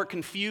was more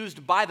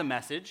confused by the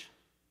message.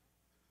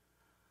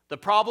 The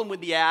problem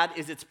with the ad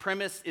is its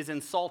premise is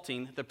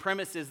insulting. The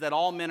premise is that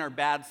all men are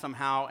bad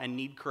somehow and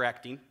need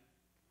correcting.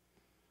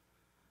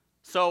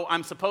 So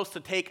I'm supposed to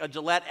take a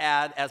Gillette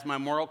ad as my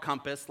moral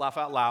compass, laugh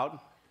out loud.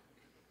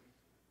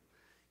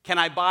 Can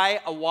I buy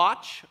a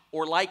watch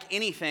or like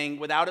anything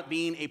without it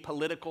being a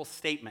political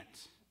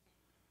statement?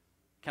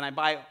 Can I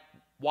buy,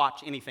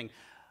 watch, anything?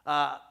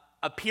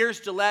 Appears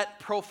Gillette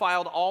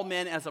profiled all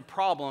men as a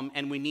problem,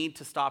 and we need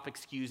to stop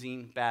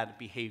excusing bad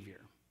behavior.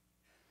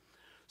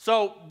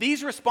 So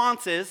these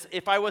responses,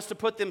 if I was to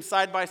put them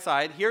side by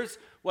side, here's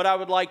what I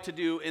would like to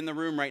do in the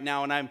room right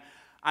now, and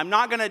I'm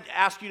not going to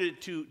ask you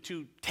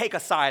to take a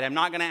side. I'm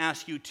not going to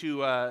ask you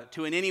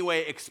to in any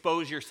way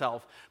expose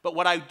yourself. But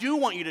what I do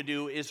want you to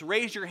do is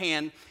raise your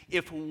hand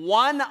if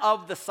one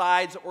of the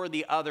sides or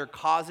the other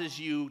causes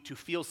you to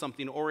feel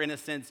something, or in a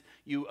sense,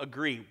 you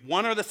agree.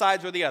 One or the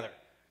sides or the other.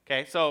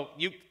 Okay, so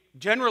you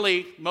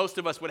generally, most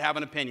of us would have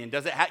an opinion.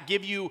 Does it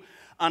give you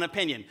an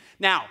opinion?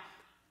 Now,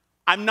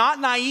 I'm not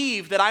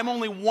naive that I'm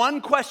only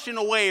one question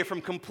away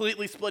from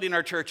completely splitting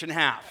our church in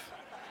half.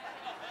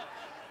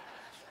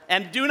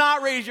 And do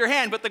not raise your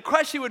hand, but the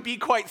question would be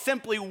quite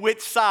simply,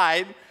 which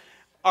side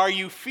are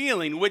you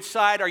feeling? Which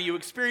side are you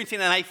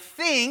experiencing? And I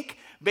think,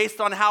 based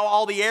on how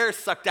all the air is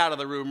sucked out of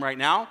the room right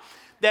now,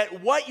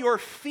 that what you're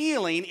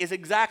feeling is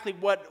exactly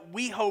what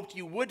we hoped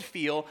you would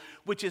feel,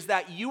 which is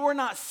that you are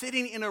not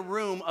sitting in a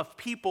room of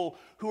people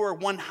who are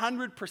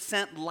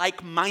 100%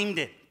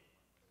 like-minded.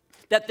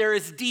 That there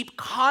is deep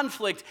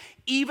conflict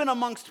even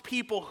amongst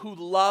people who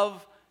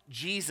love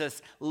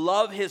Jesus,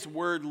 love his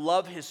word,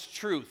 love his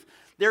truth.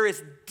 There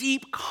is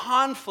deep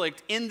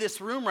conflict in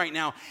this room right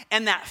now,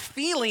 and that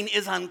feeling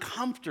is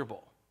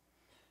uncomfortable.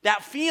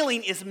 That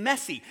feeling is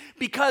messy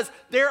because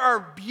there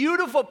are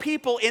beautiful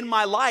people in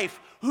my life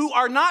who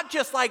are not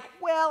just like,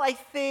 well, I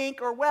think,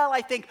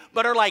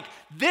 but are like,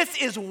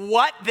 this is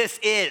what this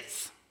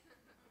is.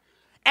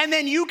 And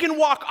then you can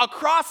walk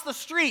across the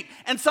street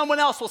and someone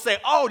else will say,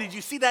 oh, did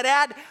you see that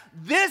ad?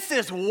 This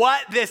is what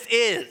this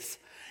is.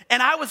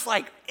 And I was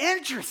like,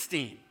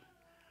 interesting.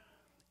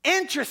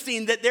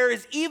 Interesting that there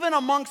is, even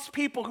amongst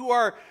people who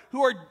are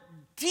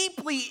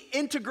deeply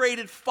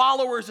integrated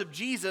followers of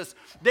Jesus,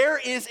 there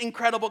is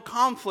incredible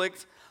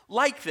conflict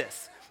like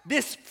this.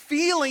 This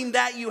feeling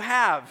that you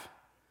have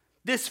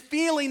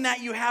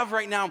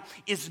right now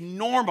is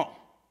normal.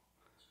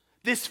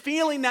 This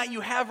feeling that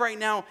you have right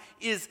now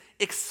is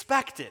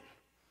expected.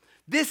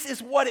 This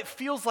is what it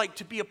feels like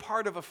to be a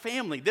part of a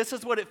family. This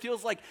is what it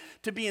feels like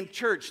to be in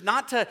church.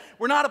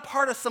 We're not a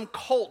part of some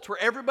cult where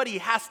everybody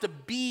has to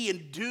be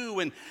and do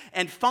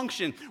and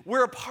function.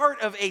 We're a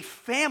part of a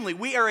family.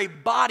 We are a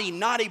body,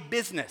 not a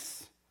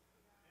business.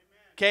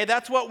 Okay,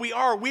 that's what we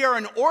are. We are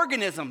an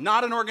organism,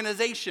 not an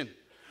organization.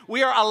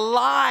 We are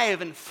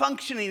alive and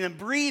functioning and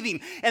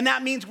breathing, and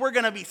that means we're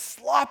going to be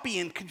sloppy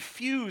and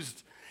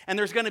confused. And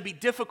there's going to be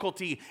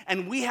difficulty,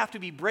 and we have to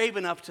be brave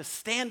enough to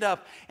stand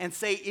up and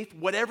say, if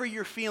whatever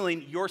you're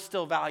feeling, you're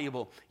still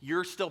valuable.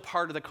 You're still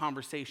part of the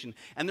conversation.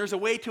 And there's a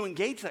way to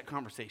engage that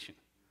conversation.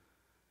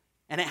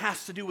 And it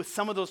has to do with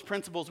some of those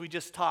principles we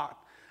just taught.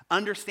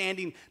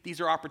 Understanding these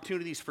are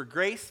opportunities for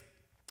grace.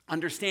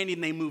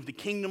 Understanding they move the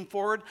kingdom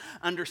forward.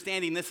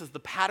 Understanding this is the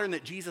pattern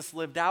that Jesus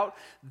lived out.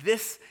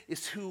 This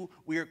is who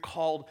we are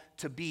called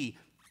to be.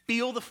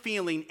 Feel the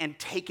feeling and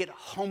take it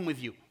home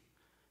with you.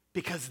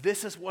 Because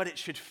this is what it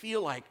should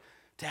feel like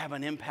to have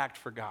an impact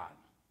for God.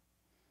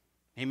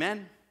 Amen?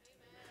 Amen?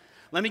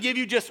 Let me give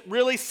you just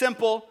really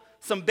simple,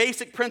 some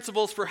basic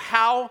principles for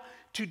how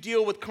to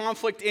deal with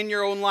conflict in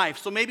your own life.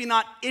 So maybe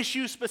not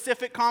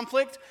issue-specific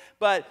conflict,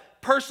 but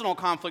personal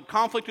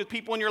conflict with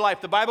people in your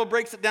life. The Bible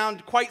breaks it down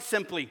quite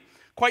simply.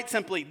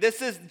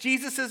 This is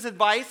Jesus'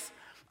 advice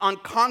on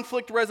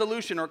conflict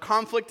resolution or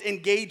conflict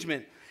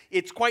engagement.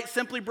 It's quite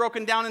simply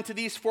broken down into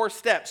these 4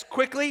 steps.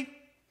 Quickly,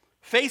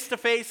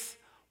 face-to-face,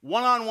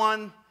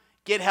 one-on-one,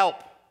 get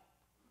help.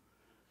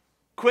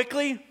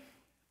 Quickly,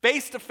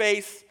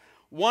 face-to-face,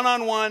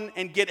 one-on-one,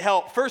 and get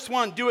help. First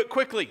one, do it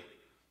quickly.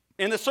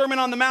 In the Sermon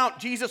on the Mount,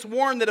 Jesus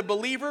warned that a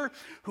believer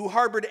who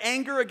harbored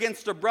anger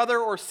against a brother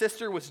or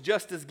sister was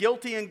just as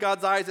guilty in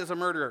God's eyes as a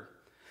murderer.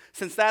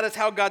 Since that is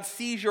how God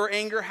sees your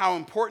anger, how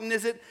important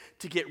is it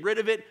to get rid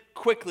of it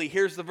quickly?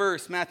 Here's the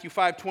verse, Matthew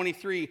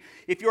 5:23.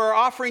 If you are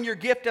offering your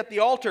gift at the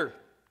altar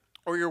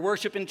or your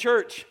worship in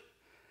church,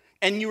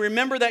 and you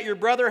remember that your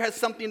brother has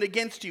something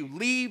against you,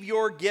 leave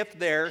your gift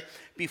there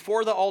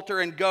before the altar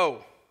and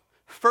go.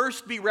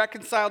 First be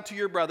reconciled to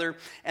your brother,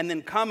 and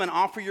then come and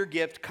offer your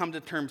gift. Come to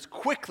terms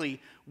quickly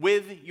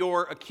with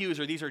your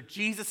accuser. These are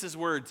Jesus'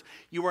 words.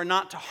 You are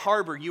not to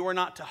harbor. You are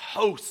not to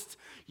host.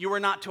 You are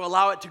not to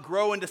allow it to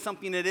grow into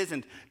something it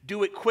isn't.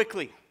 Do it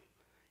quickly.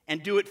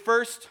 And do it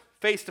first,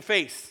 face to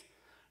face.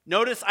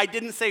 Notice I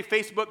didn't say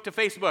Facebook to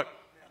Facebook.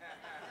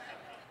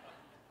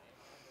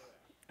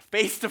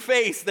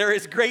 Face-to-face, there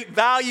is great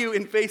value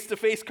in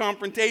face-to-face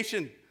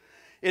confrontation.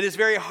 It is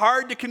very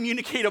hard to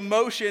communicate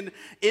emotion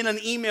in an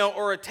email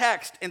or a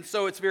text, and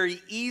so it's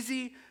very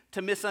easy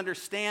to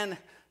misunderstand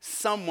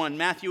someone.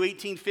 Matthew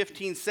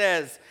 18:15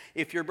 says,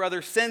 if your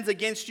brother sins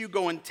against you,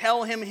 go and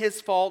tell him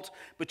his fault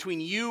between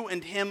you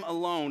and him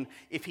alone.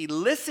 If he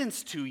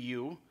listens to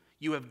you,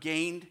 you have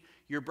gained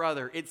your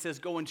brother. It says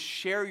go and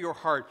share your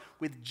heart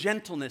with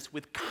gentleness,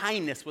 with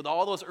kindness, with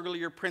all those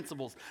earlier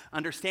principles,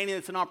 understanding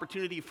it's an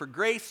opportunity for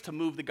grace to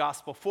move the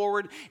gospel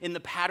forward in the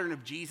pattern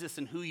of Jesus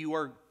and who you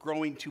are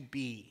growing to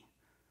be.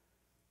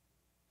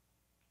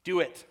 Do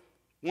it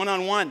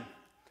one-on-one.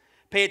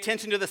 Pay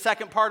attention to the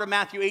second part of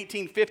Matthew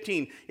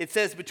 18:15. It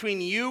says, between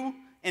you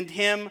and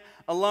him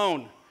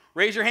alone.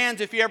 Raise your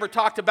hands if you ever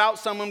talked about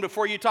someone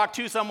before you talked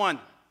to someone.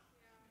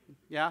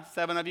 Yeah,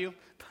 7 of you?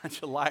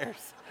 Bunch of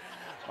liars.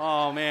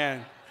 Oh,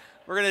 man.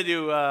 We're going to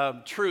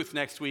do truth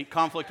next week,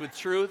 conflict with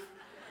truth.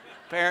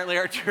 Apparently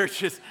our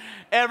churches,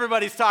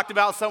 everybody's talked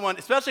about someone,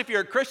 especially if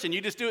you're a Christian,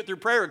 you just do it through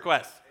prayer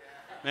requests.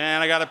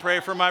 Man, I got to pray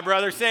for my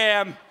brother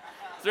Sam.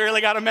 He's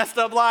really got a messed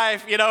up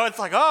life. You know, it's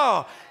like,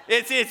 oh,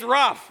 it's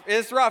rough.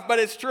 It's rough, but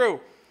it's true.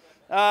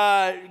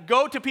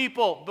 Go to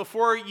people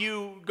before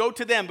you go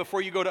to them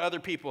before you go to other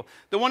people.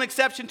 The one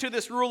exception to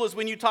this rule is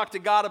when you talk to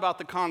God about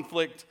the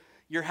conflict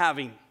you're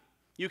having.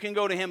 You can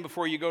go to him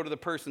before you go to the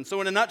person.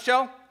 So in a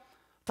nutshell,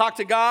 talk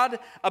to God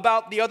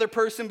about the other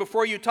person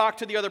before you talk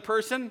to the other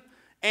person,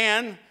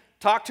 and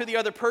talk to the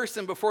other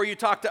person before you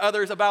talk to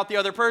others about the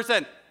other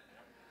person.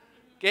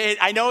 Okay,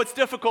 I know it's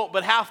difficult,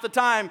 but half the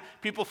time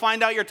people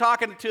find out you're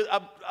talking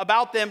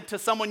about them to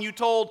someone you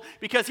told,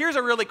 because here's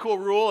a really cool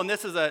rule, and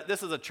this is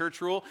a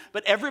church rule,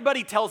 but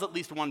everybody tells at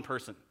least one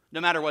person,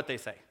 no matter what they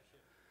say.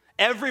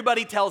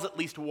 Everybody tells at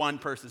least one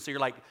person. So you're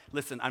like,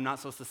 listen, I'm not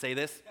supposed to say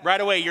this.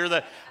 Right away,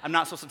 I'm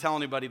not supposed to tell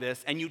anybody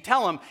this. And you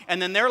tell them, and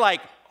then they're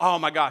like, oh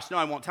my gosh, no,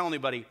 I won't tell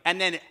anybody.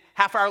 And then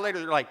half hour later,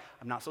 they're like,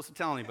 I'm not supposed to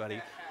tell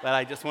anybody, but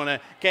I just want to,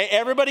 okay,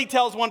 everybody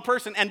tells one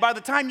person. And by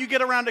the time you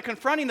get around to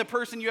confronting the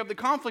person you have the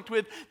conflict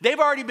with, they've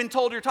already been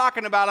told you're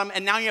talking about them,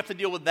 and now you have to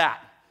deal with that.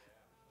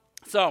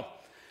 So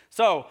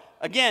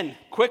again,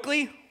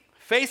 quickly,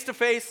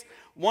 face-to-face,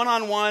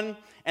 one-on-one,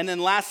 and then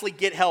lastly,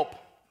 get help.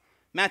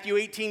 Matthew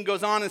 18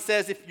 goes on and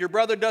says, if your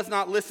brother does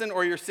not listen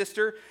or your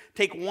sister,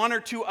 take 1 or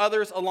 2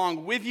 others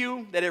along with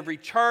you, that every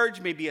charge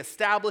may be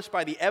established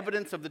by the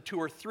evidence of the 2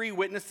 or 3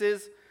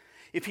 witnesses.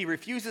 If he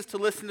refuses to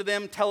listen to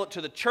them, tell it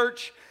to the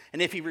church.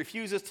 And if he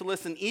refuses to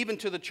listen even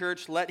to the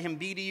church, let him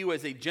be to you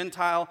as a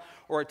Gentile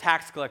or a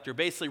tax collector.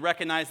 Basically,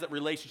 recognize that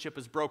relationship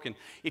is broken.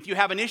 If you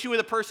have an issue with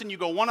a person, you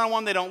go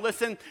one-on-one, they don't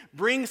listen,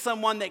 bring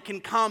someone that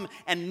can come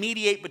and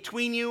mediate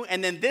between you.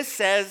 And then this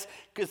says,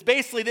 because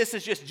basically this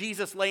is just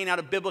Jesus laying out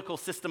a biblical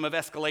system of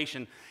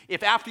escalation.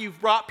 If after you've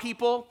brought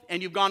people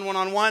and you've gone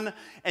one-on-one,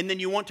 and then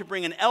you want to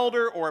bring an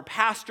elder or a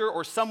pastor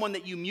or someone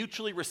that you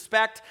mutually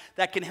respect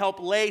that can help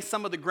lay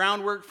some of the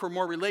groundwork for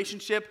more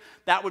relationship,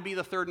 that would be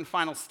the third and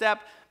final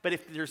step. But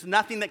if there's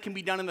nothing that can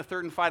be done in the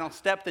third and final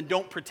step, then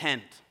don't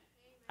pretend.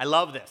 I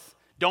love this.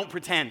 Don't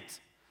pretend.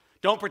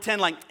 Don't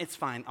pretend like, it's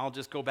fine, I'll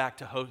just go back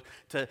to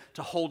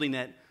holding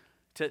it,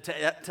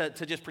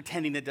 to just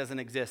pretending it doesn't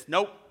exist.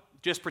 Nope.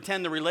 Just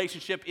pretend the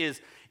relationship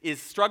is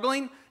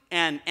struggling,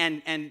 and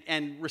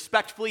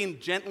respectfully and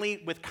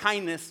gently, with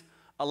kindness,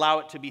 allow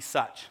it to be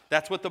such.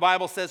 That's what the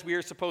Bible says we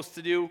are supposed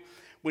to do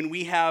when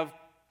we have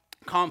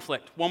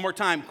conflict. One more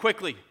time,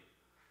 quickly.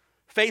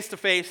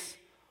 Face-to-face,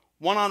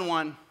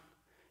 one-on-one,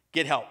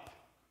 get help.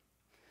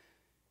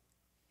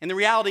 And the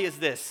reality is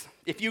this: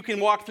 if you can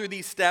walk through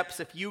these steps,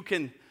 if you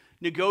can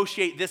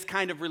negotiate this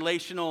kind of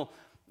relational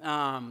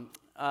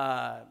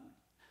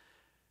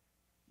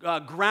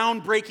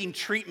groundbreaking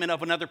treatment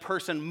of another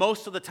person,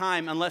 most of the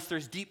time, unless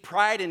there's deep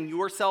pride in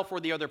yourself or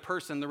the other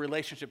person, the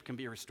relationship can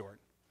be restored.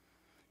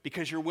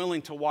 Because you're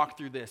willing to walk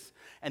through this.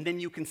 And then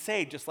you can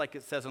say, just like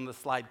it says on the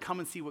slide, come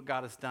and see what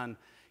God has done.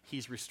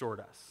 He's restored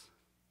us.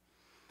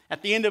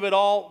 At the end of it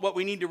all, what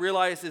we need to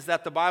realize is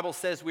that the Bible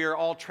says we are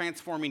all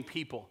transforming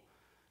people.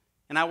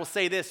 And I will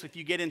say this: if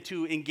you get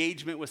into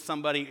engagement with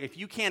somebody, if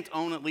you can't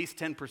own at least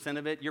 10%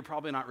 of it, you're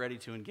probably not ready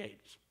to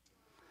engage.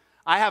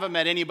 I haven't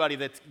met anybody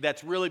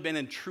that's really been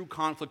in true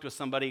conflict with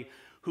somebody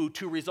who,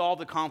 to resolve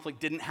the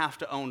conflict, didn't have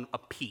to own a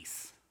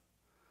piece.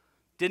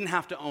 Didn't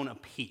have to own a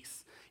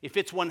piece. If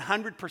it's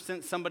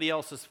 100% somebody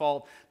else's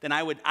fault, then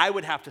I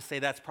would have to say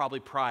that's probably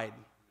pride.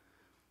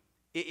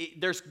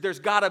 There's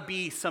got to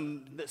be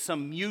some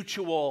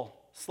mutual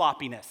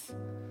sloppiness,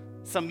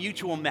 some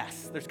mutual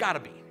mess. There's got to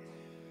be.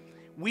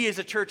 We as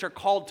a church are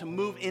called to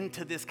move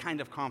into this kind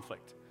of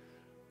conflict.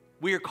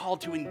 We are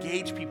called to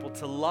engage people,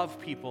 to love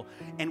people,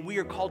 and we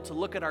are called to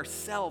look at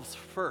ourselves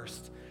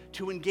first,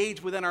 to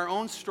engage within our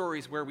own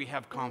stories where we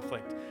have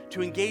conflict,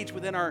 to engage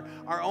within our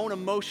own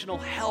emotional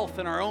health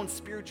and our own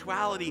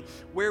spirituality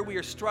where we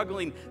are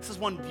struggling. This is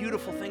one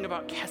beautiful thing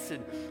about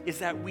Kesed, is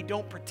that we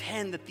don't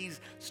pretend that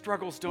these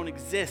struggles don't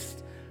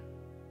exist.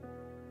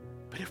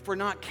 But if we're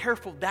not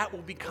careful, that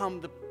will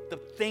become the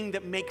thing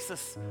that makes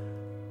us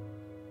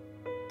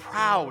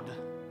proud,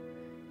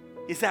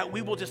 is that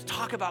we will just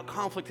talk about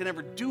conflict and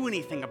never do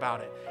anything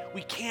about it.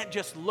 We can't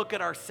just look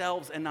at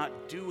ourselves and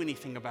not do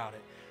anything about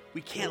it.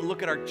 We can't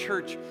look at our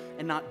church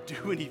and not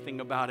do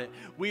anything about it.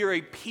 We are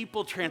a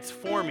people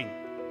transforming.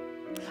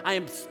 I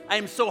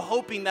am so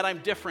hoping that I'm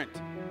different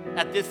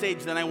at this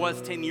age than I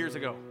was 10 years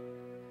ago,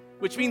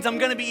 which means I'm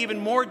going to be even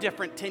more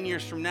different 10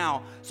 years from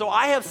now. So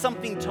I have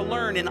something to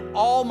learn in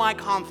all my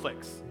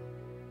conflicts.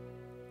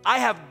 I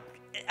have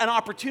an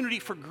opportunity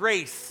for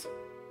grace.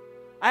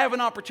 I have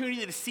an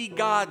opportunity to see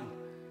God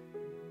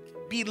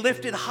be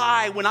lifted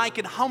high when I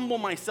can humble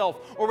myself,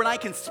 or when I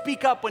can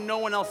speak up when no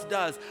one else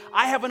does.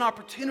 I have an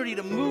opportunity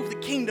to move the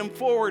kingdom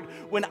forward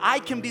when I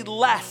can be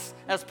less,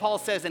 as Paul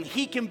says, and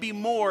he can be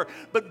more.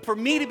 But for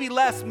me to be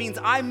less means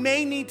I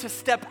may need to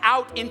step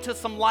out into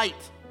some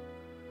light.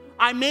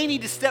 I may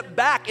need to step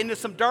back into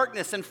some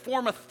darkness and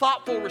form a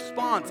thoughtful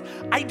response.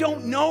 I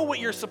don't know what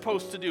you're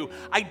supposed to do.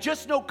 I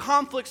just know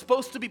conflict's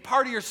supposed to be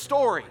part of your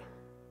story.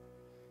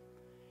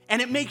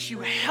 And it makes you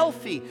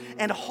healthy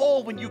and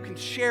whole when you can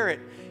share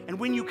it, and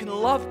when you can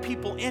love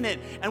people in it,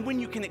 and when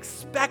you can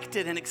expect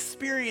it and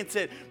experience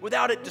it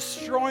without it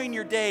destroying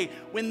your day.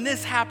 When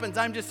this happens,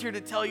 I'm just here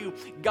to tell you,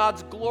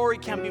 God's glory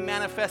can be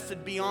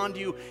manifested beyond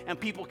you, and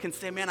people can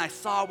say, man, I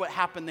saw what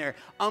happened there.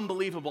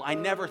 Unbelievable. I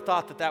never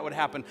thought that would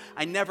happen.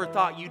 I never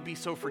thought you'd be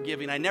so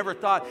forgiving. I never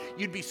thought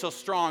you'd be so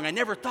strong. I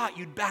never thought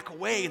you'd back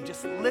away and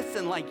just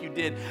listen like you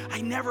did.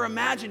 I never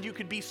imagined you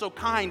could be so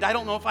kind. I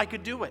don't know if I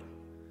could do it.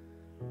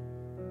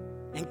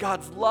 And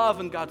God's love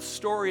and God's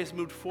story has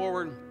moved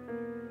forward.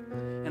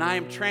 And I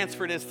am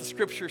transferred, as the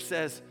scripture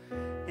says,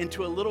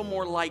 into a little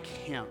more like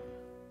him.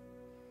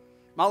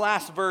 My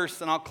last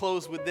verse, and I'll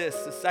close with this,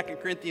 is 2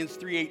 Corinthians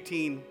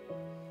 3:18.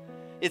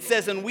 It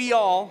says, and we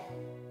all,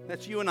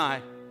 that's you and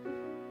I,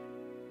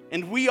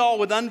 and we all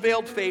with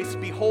unveiled face,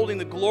 beholding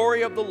the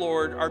glory of the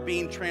Lord, are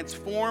being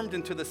transformed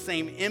into the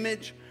same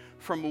image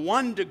from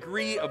one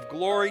degree of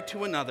glory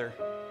to another.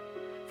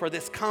 For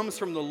this comes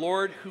from the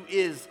Lord, who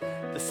is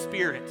the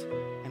Spirit.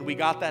 And we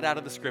got that out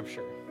of the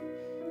scripture.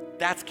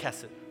 That's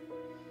Kesed.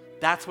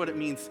 That's what it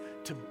means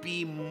to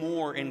be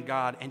more in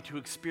God and to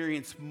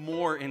experience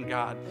more in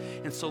God.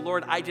 And so,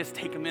 Lord, I just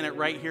take a minute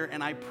right here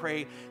and I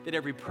pray that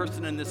every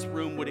person in this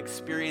room would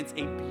experience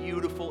a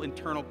beautiful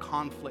internal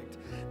conflict.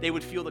 They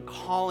would feel the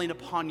calling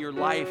upon your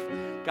life.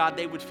 God,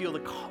 they would feel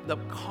the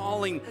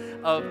calling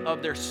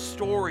of their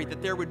story,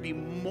 that there would be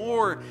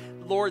more,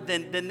 Lord,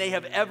 than they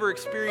have ever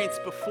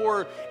experienced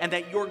before, and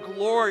that your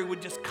glory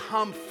would just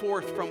come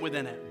forth from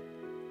within it.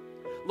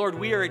 Lord,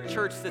 we are a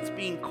church that's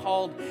being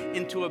called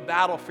into a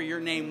battle for your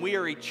name. We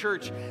are a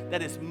church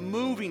that is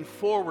moving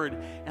forward.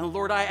 And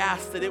Lord, I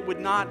ask that it would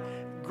not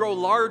grow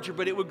larger,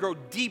 but it would grow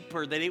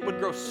deeper, that it would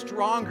grow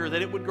stronger,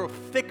 that it would grow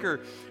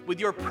thicker with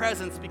your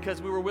presence,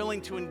 because we were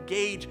willing to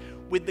engage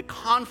with the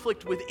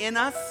conflict within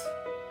us,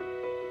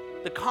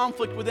 the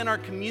conflict within our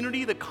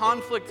community, the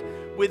conflict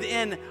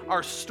within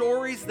our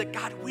stories, that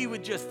God, we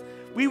would just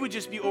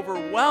be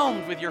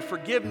overwhelmed with your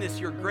forgiveness,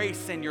 your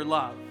grace, and your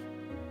love.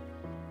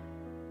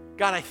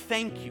 God, I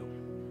thank you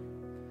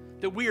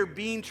that we are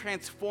being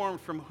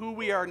transformed from who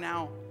we are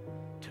now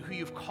to who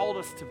you've called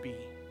us to be.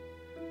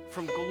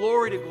 From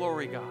glory to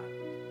glory, God.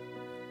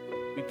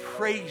 We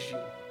praise you.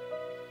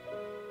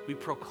 We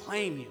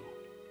proclaim you.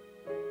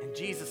 In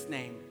Jesus'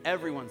 name,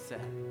 everyone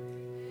said,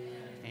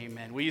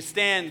 amen. Will you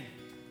stand?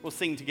 We'll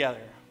sing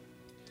together.